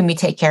 Can we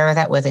take care of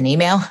that with an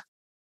email?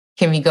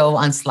 Can we go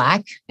on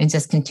Slack and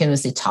just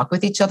continuously talk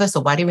with each other?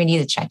 So why do we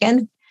need a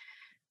check-in?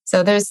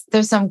 So there's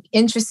some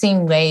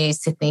interesting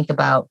ways to think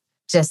about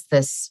just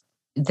this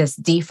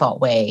default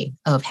way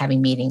of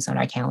having meetings on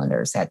our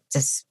calendars that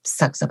just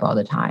sucks up all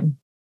the time.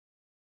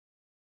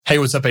 Hey,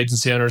 what's up,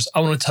 agency owners?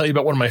 I want to tell you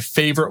about one of my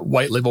favorite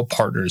white label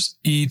partners,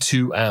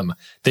 E2M.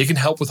 They can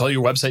help with all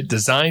your website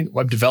design,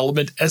 web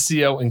development,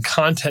 SEO, and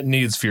content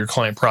needs for your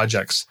client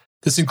projects.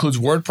 This includes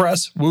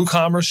WordPress,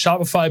 WooCommerce,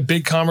 Shopify,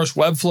 BigCommerce,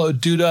 Webflow,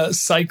 Duda,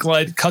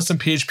 SiteGlide, custom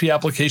PHP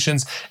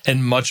applications,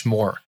 and much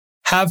more.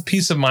 Have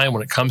peace of mind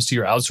when it comes to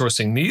your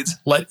outsourcing needs.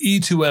 Let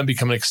E2M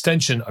become an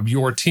extension of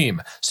your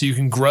team so you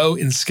can grow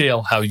and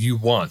scale how you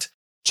want.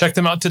 Check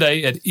them out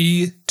today at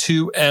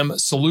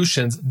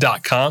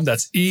e2msolutions.com.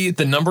 That's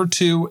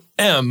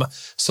E2M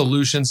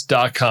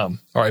solutions.com.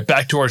 All right,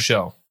 back to our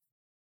show.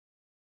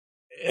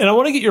 And I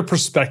want to get your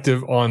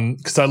perspective on,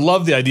 because I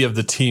love the idea of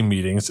the team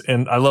meetings,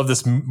 and I love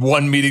this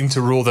 1 meeting to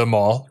rule them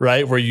all,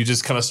 right? Where you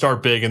just kind of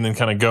start big and then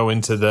kind of go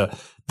into the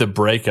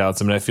breakouts.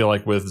 I mean, I feel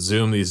like with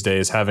Zoom these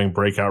days, having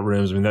breakout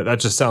rooms, I mean, that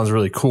just sounds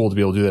really cool to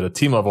be able to do that at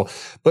team level.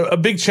 But a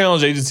big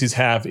challenge agencies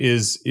have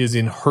is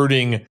in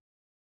herding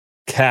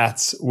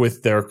cats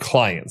with their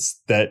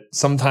clients, that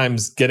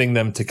sometimes getting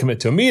them to commit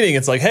to a meeting,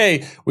 it's like,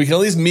 hey, we can at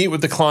least meet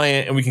with the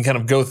client and we can kind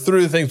of go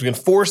through things. We can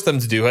force them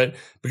to do it,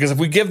 because if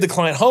we give the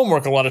client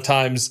homework, a lot of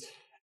times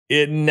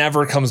it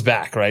never comes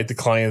back, right? The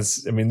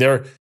clients, I mean,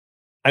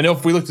 I know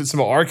if we looked at some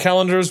of our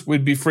calendars,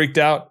 we'd be freaked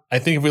out. I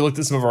think if we looked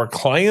at some of our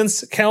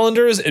clients'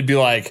 calendars, it'd be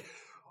like,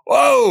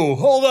 whoa,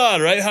 hold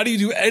on, right? How do you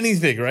do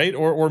anything, right?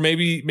 Or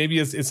maybe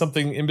it's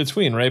something in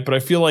between, right? But I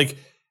feel like,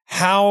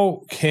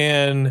 how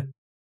can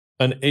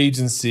an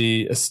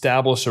agency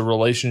establish a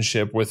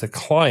relationship with a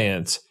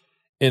client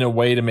in a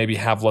way to maybe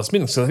have less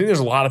meetings? So I think there's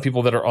a lot of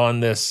people that are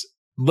on this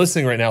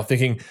listening right now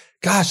thinking,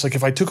 gosh, like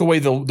if I took away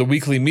the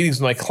weekly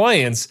meetings with my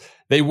clients,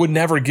 they would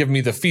never give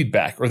me the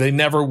feedback, or they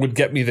never would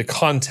get me the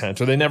content,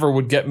 or they never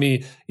would get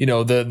me,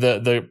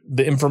 the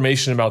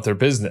information about their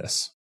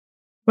business.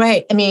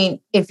 Right. I mean,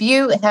 if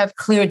you have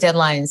clear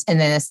deadlines and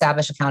then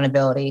establish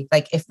accountability,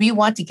 like if we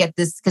want to get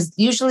this, because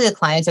usually the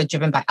clients are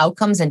driven by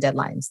outcomes and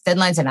deadlines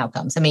and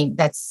outcomes. I mean,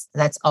 that's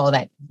all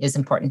that is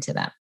important to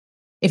them.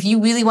 If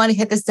you really want to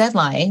hit this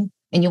deadline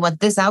and you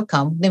want this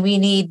outcome, then we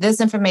need this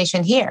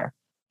information here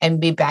and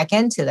be back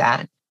into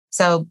that.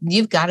 So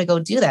you've got to go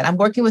do that. I'm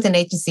working with an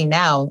agency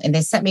now, and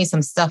they sent me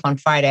some stuff on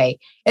Friday.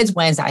 It's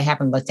Wednesday. I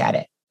haven't looked at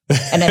it.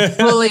 And I'm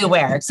fully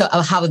aware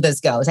of how this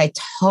goes. I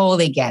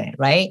totally get it,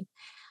 right?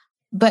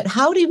 But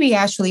how do we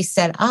actually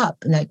set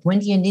up? Like, when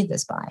do you need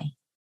this by?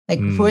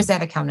 Like, where's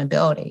that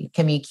accountability?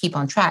 Can we keep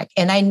on track?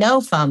 And I know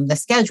from the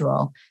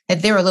schedule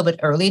that they're a little bit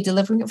early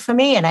delivering it for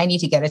me, and I need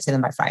to get it to them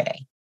by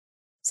Friday.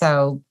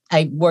 So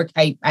I've worked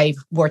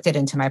it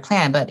into my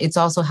plan, but it's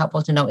also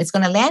helpful to know it's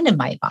going to land in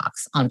my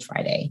box on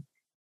Friday.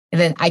 And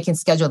then I can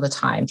schedule the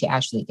time to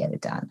actually get it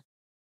done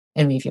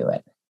and review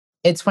it.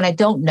 It's when I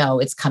don't know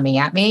it's coming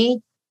at me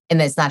and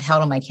it's not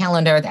held on my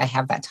calendar that I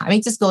have that time.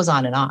 It just goes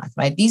on and on,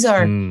 right? These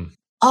are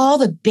all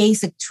the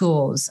basic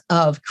tools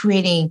of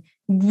creating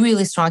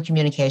really strong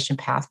communication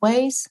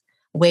pathways,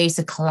 ways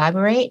to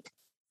collaborate,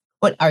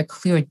 what are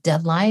clear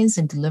deadlines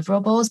and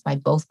deliverables by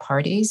both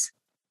parties,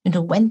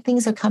 into when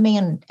things are coming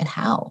and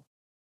how.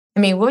 I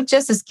mean, we're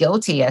just as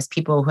guilty as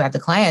people who have the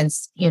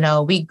clients.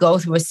 We go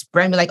through a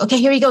sprint, we're like, okay,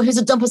 here you go. Here's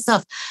a dump of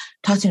stuff.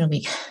 Talk to you in a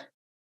week,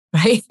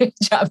 right?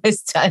 Job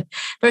is done.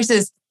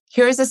 Versus,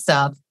 here's the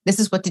stuff. This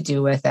is what to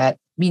do with it.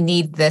 We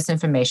need this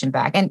information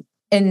back.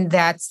 And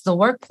that's the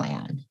work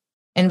plan.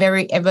 And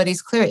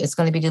everybody's clear. It's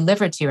going to be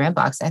delivered to your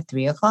inbox at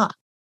 3:00,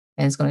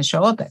 and it's going to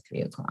show up at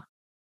 3:00.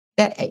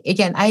 That,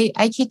 again,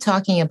 I keep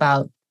talking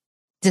about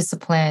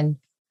discipline,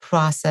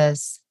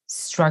 process,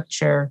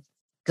 structure,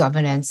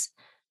 governance.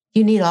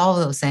 You need all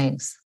of those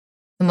things.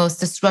 The most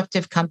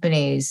disruptive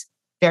companies,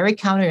 very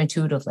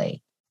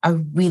counterintuitively, are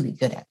really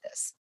good at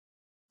this.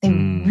 They're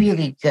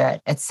really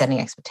good at setting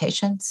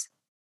expectations,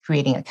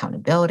 creating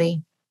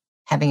accountability,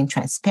 having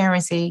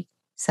transparency.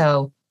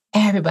 So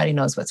everybody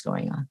knows what's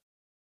going on.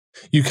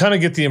 You kind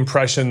of get the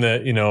impression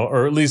that,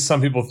 or at least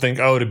some people think,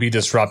 to be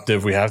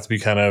disruptive, we have to be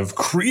kind of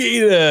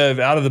creative,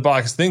 out of the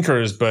box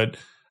thinkers. But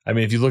I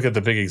mean, if you look at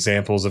the big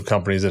examples of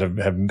companies that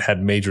have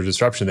had major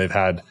disruption, they've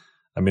had,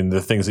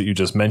 the things that you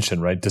just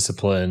mentioned, right?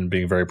 Discipline,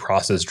 being very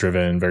process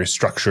driven, very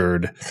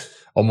structured,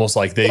 almost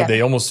like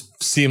they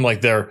almost seem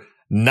like they're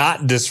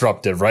not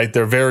disruptive, right?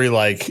 They're very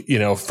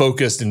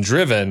focused and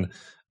driven,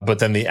 but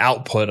then the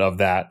output of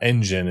that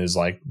engine is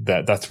like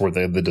that. That's where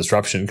the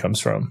disruption comes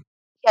from.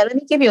 Yeah, let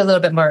me give you a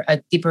little bit more,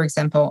 a deeper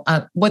example.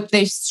 What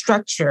they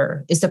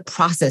structure is the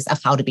process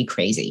of how to be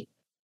crazy,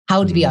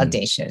 how to be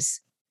audacious.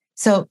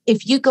 So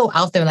if you go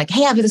out there like,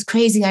 hey, I have this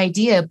crazy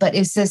idea, but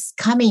it's just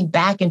coming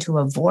back into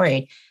a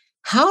void.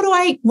 What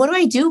do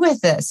I do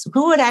with this?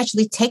 Who would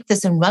actually take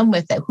this and run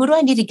with it? Who do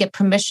I need to get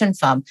permission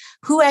from?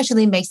 Who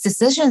actually makes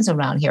decisions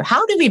around here?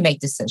 How do we make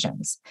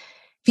decisions?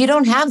 If you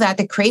don't have that,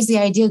 the crazy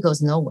idea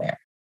goes nowhere.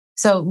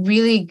 So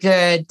really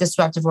good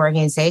disruptive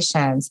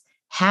organizations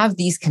have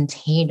these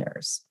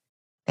containers.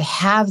 They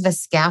have the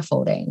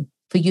scaffolding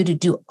for you to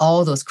do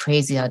all those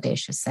crazy,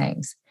 audacious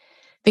things.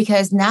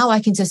 Because now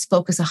I can just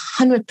focus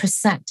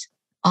 100%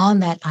 on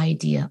that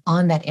idea,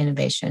 on that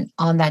innovation,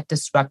 on that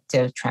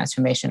disruptive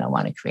transformation I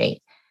want to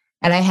create.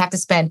 And I have to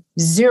spend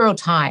zero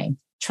time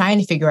trying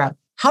to figure out,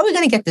 how are we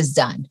going to get this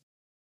done?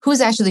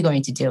 Who's actually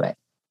going to do it?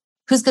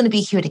 Who's going to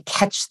be here to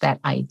catch that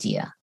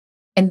idea?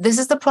 And this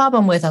is the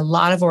problem with a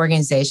lot of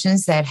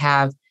organizations that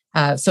have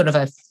sort of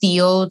a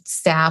field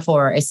staff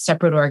or a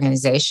separate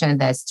organization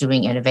that's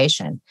doing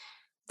innovation.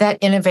 That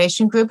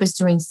innovation group is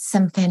doing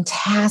some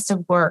fantastic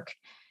work.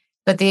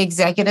 But the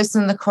executives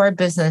in the core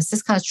business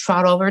just kind of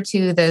trot over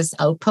to this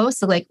outpost.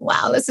 They're like,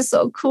 wow, this is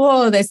so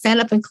cool. They stand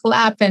up and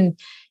clap, and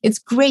it's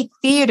great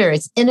theater.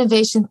 It's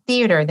innovation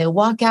theater. They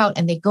walk out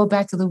and they go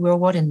back to the real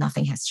world and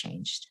nothing has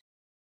changed.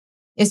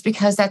 It's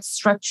because that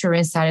structure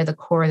inside of the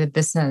core of the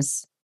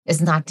business is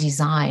not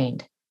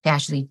designed to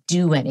actually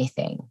do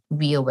anything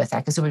real with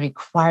that, because it would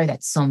require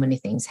that so many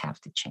things have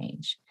to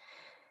change.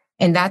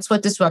 And that's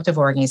what disruptive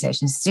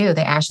organizations do.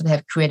 They actually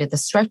have created the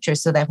structure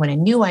so that when a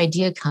new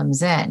idea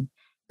comes in,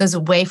 there's a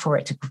way for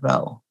it to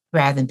grow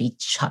rather than be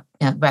shut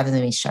down,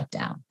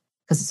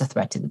 because it's a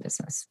threat to the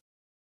business.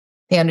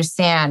 They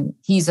understand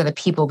these are the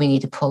people we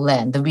need to pull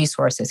in, the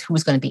resources,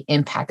 who's going to be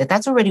impacted.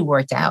 That's already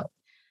worked out.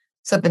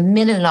 So the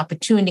minute an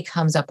opportunity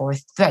comes up or a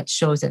threat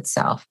shows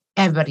itself,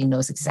 everybody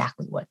knows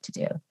exactly what to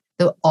do.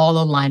 They're all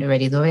aligned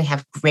already. They already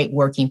have great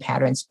working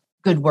patterns,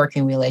 good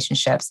working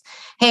relationships.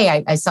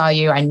 Hey, I saw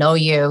you. I know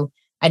you.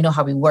 I know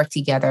how we work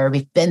together.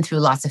 We've been through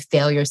lots of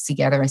failures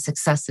together and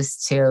successes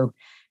too.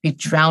 We've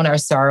drowned our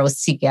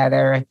sorrows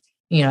together,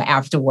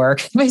 after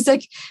work. It's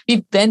like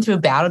we've been through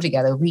battle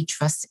together. We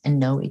trust and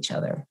know each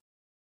other.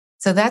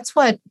 So that's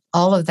what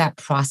all of that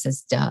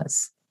process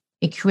does.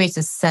 It creates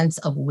a sense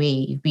of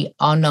we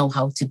all know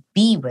how to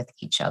be with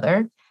each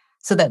other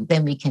so that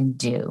then we can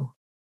do.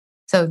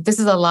 So this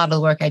is a lot of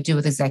the work I do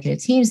with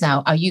executive teams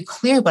now. Are you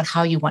clear about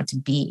how you want to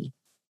be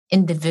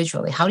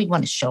individually? How do you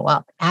want to show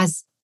up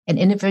as an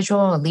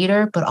individual, a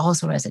leader, but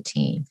also as a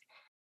team?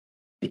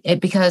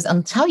 Because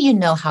until you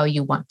know how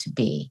you want to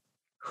be,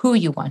 who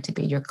you want to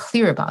be, you're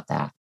clear about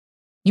that,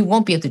 you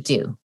won't be able to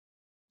do.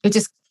 It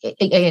just,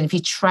 again, if you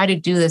try to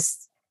do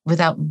this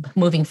without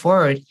moving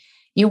forward,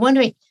 you're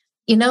wondering,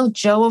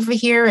 Joe over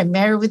here and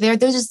Mary over there,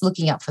 they're just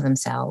looking out for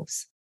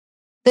themselves.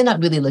 They're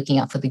not really looking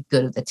out for the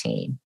good of the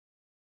team,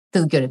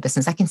 the good of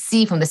business. I can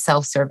see from the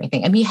self-serving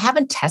thing. I mean, you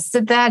haven't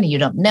tested that and you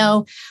don't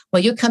know.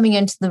 Well, you're coming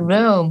into the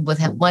room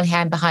with one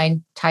hand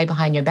tied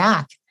behind your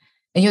back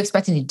and you're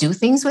expecting to do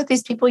things with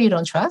these people you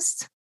don't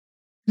trust.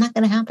 Not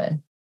going to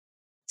happen.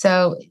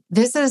 So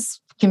this is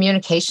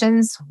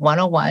communications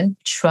 101,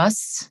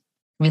 trust,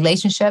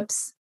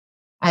 relationships.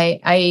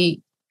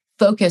 I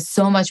focus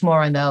so much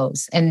more on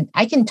those. And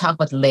I can talk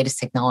about the latest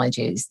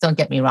technologies. Don't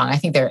get me wrong. I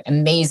think they're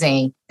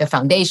amazing. They're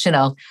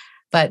foundational,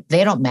 but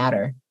they don't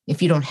matter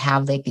if you don't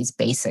have these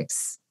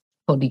basics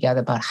pulled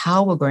together about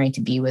how we're going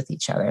to be with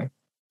each other.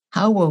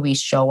 How will we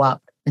show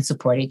up and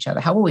support each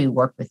other? How will we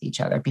work with each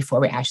other before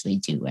we actually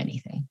do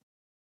anything?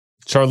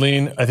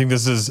 Charlene, I think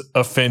this is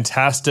a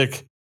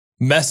fantastic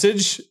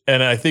message.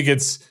 And I think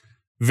it's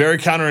very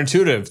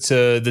counterintuitive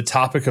to the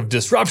topic of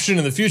disruption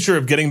in the future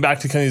of getting back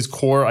to kind of these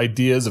core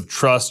ideas of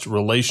trust,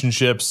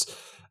 relationships.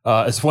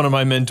 As one of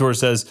my mentors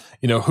says,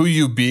 who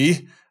you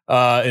be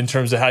in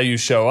terms of how you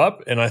show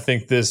up. And I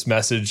think this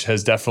message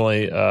has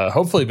definitely,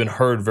 hopefully been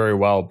heard very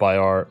well by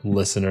our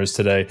listeners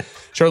today.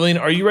 Charlene,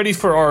 are you ready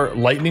for our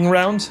lightning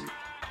round?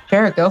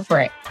 Sure, go for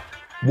it.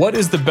 What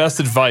is the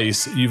best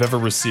advice you've ever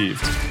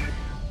received?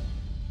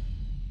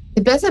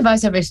 The best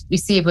advice I've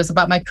received was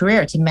about my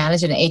career, to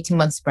manage it in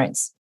 18-month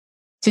sprints,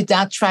 to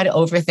not try to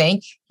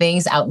overthink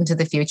things out into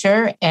the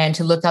future and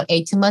to look out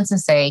 18 months and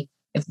say,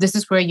 if this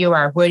is where you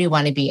are, where do you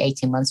want to be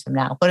 18 months from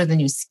now? What are the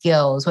new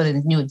skills? What are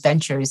the new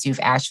adventures you've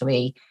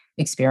actually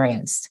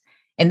experienced?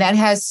 And that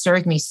has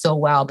served me so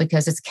well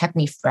because it's kept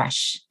me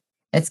fresh.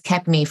 It's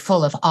kept me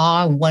full of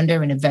awe and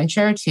wonder and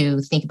adventure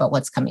to think about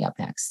what's coming up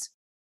next.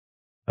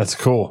 That's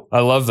cool. I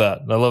love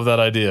that. I love that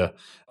idea.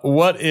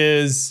 What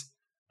is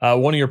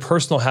one of your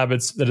personal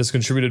habits that has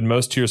contributed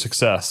most to your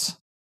success?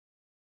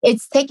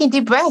 It's taking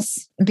deep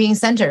breaths and being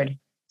centered.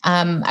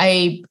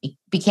 I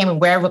became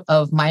aware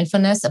of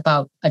mindfulness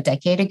about a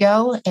decade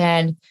ago,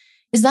 and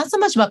it's not so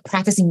much about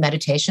practicing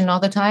meditation all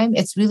the time.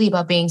 It's really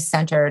about being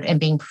centered and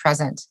being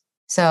present.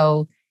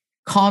 So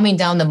calming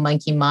down the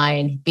monkey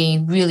mind,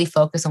 being really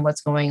focused on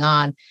what's going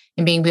on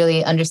and being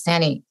really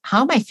understanding,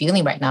 how am I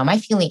feeling right now? Am I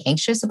feeling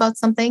anxious about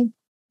something?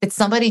 Did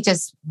somebody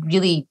just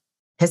really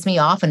piss me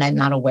off and I'm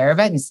not aware of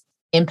it and it's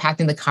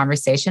impacting the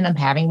conversation I'm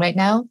having right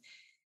now?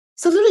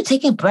 So literally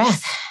taking a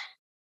breath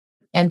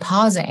and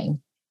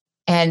pausing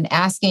and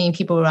asking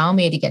people around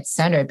me to get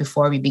centered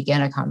before we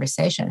begin a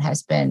conversation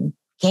has been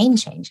game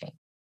changing.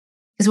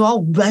 Because we're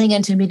all running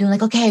into a meeting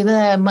like, okay,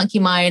 monkey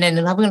mind, and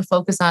how we're going to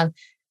focus on.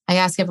 I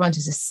ask everyone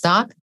to just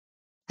stop,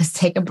 let's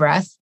take a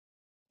breath,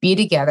 be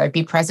together,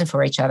 be present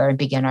for each other, and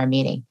begin our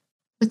meeting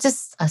with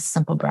just a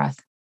simple breath.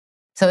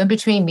 So in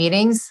between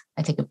meetings,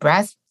 I take a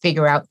breath,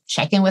 figure out,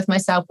 check in with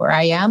myself where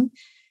I am.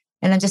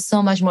 And I'm just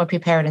so much more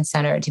prepared and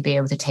centered to be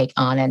able to take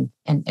on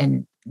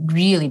and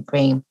really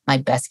bring my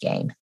best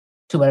game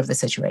to whatever the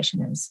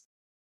situation is.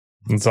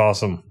 That's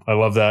awesome. I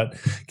love that.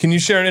 Can you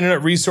share an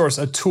internet resource,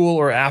 a tool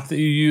or app that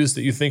you use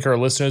that you think our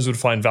listeners would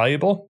find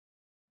valuable?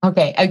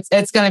 Okay,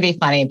 it's going to be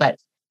funny, but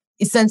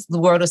since the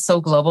world is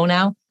so global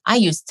now, I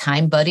use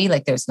Time Buddy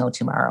like there's no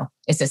tomorrow.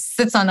 It just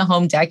sits on the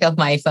home deck of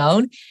my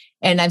phone.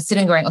 And I'm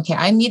sitting going, okay,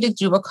 I need to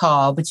do a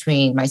call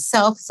between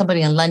myself,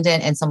 somebody in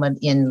London, and someone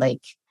in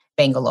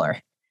Bangalore.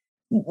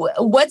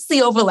 What's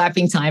the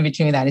overlapping time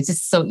between that? It's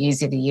just so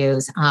easy to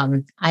use.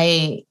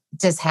 I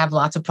just have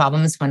lots of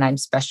problems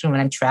especially when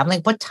I'm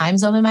traveling. What time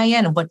zone am I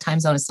in and what time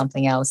zone is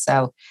something else?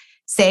 So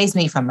saves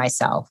me from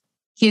myself.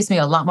 Keeps me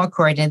a lot more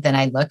coordinated than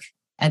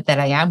that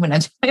I am when I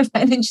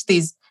manage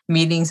these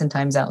meetings and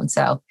time zones.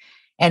 So,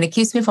 and it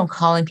keeps me from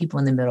calling people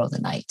in the middle of the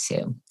night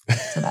too.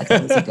 So that's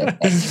always a good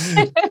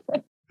thing.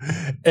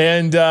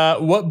 And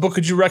what book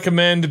could you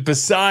recommend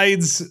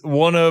besides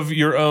one of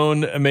your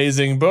own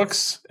amazing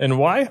books, and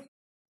why?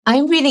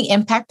 I'm reading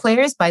Impact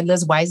Players by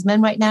Liz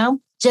Wiseman right now.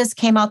 Just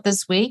came out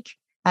this week.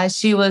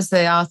 She was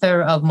the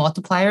author of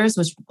Multipliers,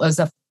 which was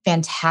a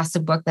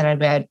fantastic book that I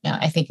read,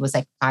 I think it was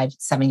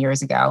 5-7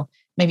 years ago,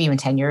 maybe even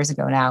 10 years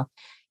ago now.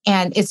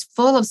 And it's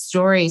full of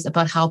stories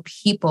about how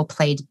people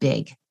played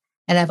big.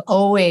 And I've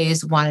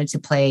always wanted to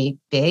play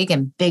big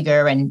and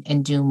bigger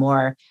and do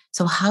more.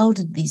 So how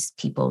did these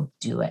people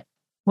do it?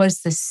 What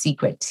is the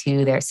secret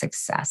to their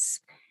success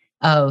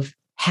of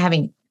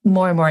having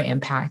more and more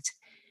impact?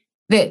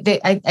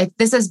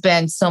 This has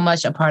been so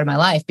much a part of my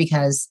life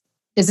because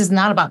this is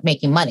not about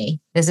making money.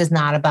 This is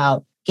not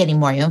about getting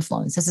more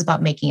influence. This is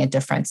about making a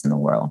difference in the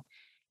world.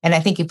 And I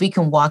think if we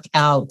can walk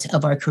out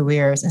of our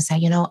careers and say,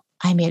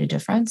 I made a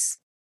difference,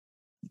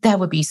 that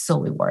would be so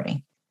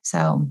rewarding.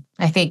 So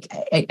I think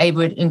I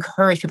would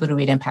encourage people to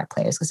read Impact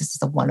Players because this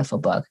is a wonderful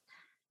book.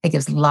 It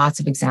gives lots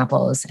of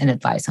examples and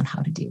advice on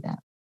how to do that.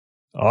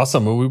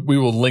 Awesome. We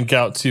will link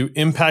out to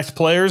Impact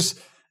Players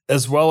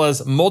as well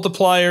as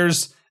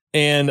Multipliers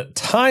and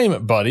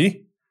Time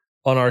Buddy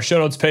on our show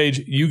notes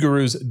page,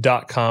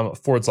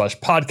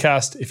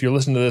 ugurus.com/podcast. If you're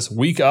listening to this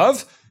week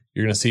of,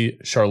 you're going to see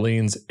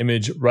Charlene's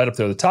image right up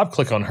there at the top.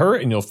 Click on her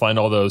and you'll find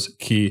all those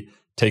key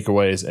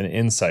takeaways and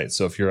insights.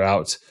 So if you're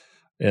out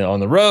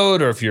on the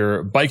road or if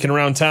you're biking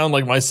around town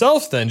like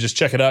myself, then just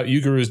check it out,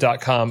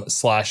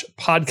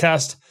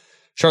 ugurus.com/podcast.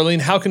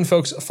 Charlene, how can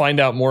folks find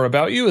out more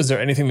about you? Is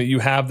there anything that you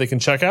have they can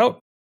check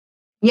out?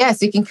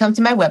 Yes, you can come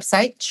to my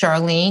website,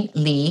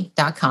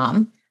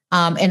 charleneli.com.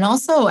 And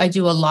also, I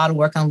do a lot of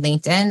work on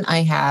LinkedIn.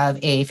 I have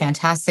a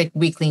fantastic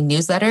weekly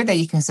newsletter that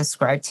you can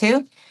subscribe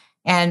to.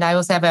 And I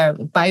also have a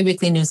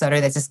bi-weekly newsletter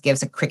that just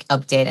gives a quick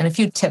update and a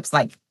few tips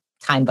like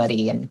Time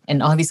Buddy and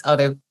all these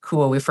other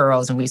cool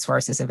referrals and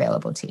resources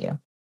available to you.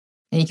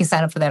 And you can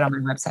sign up for that on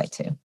my website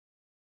too.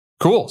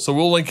 Cool. So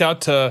we'll link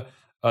out to,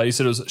 you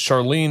said it was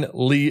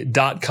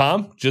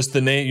charleneli.com, just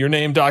your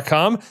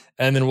name.com.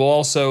 And then we'll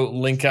also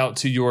link out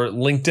to your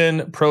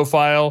LinkedIn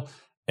profile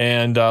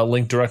and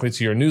link directly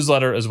to your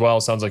newsletter as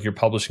well. Sounds like you're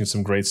publishing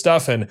some great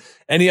stuff. And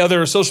any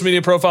other social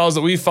media profiles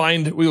that we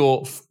find, we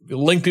will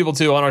link people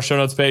to on our show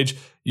notes page,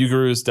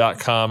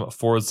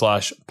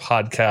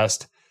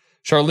 ugurus.com/podcast.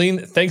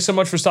 Charlene, thanks so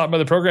much for stopping by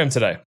the program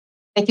today.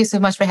 Thank you so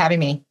much for having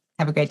me.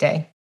 Have a great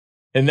day.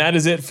 And that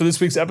is it for this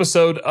week's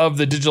episode of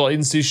the Digital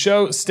Agency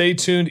Show. Stay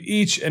tuned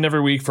each and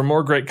every week for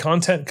more great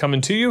content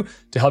coming to you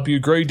to help you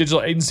grow your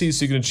digital agency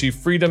so you can achieve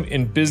freedom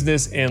in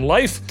business and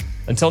life.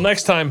 Until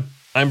next time,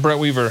 I'm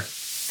Brent Weaver.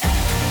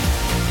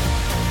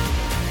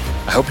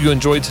 I hope you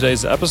enjoyed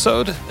today's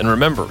episode. And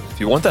remember, if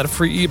you want that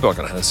free ebook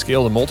on how to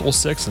scale to multiple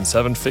 6 and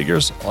 7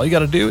 figures, all you got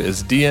to do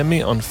is DM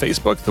me on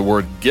Facebook, the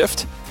word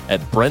gift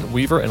at Brent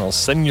Weaver, and I'll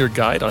send you your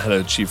guide on how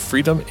to achieve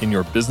freedom in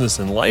your business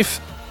and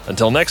life.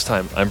 Until next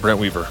time, I'm Brent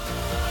Weaver.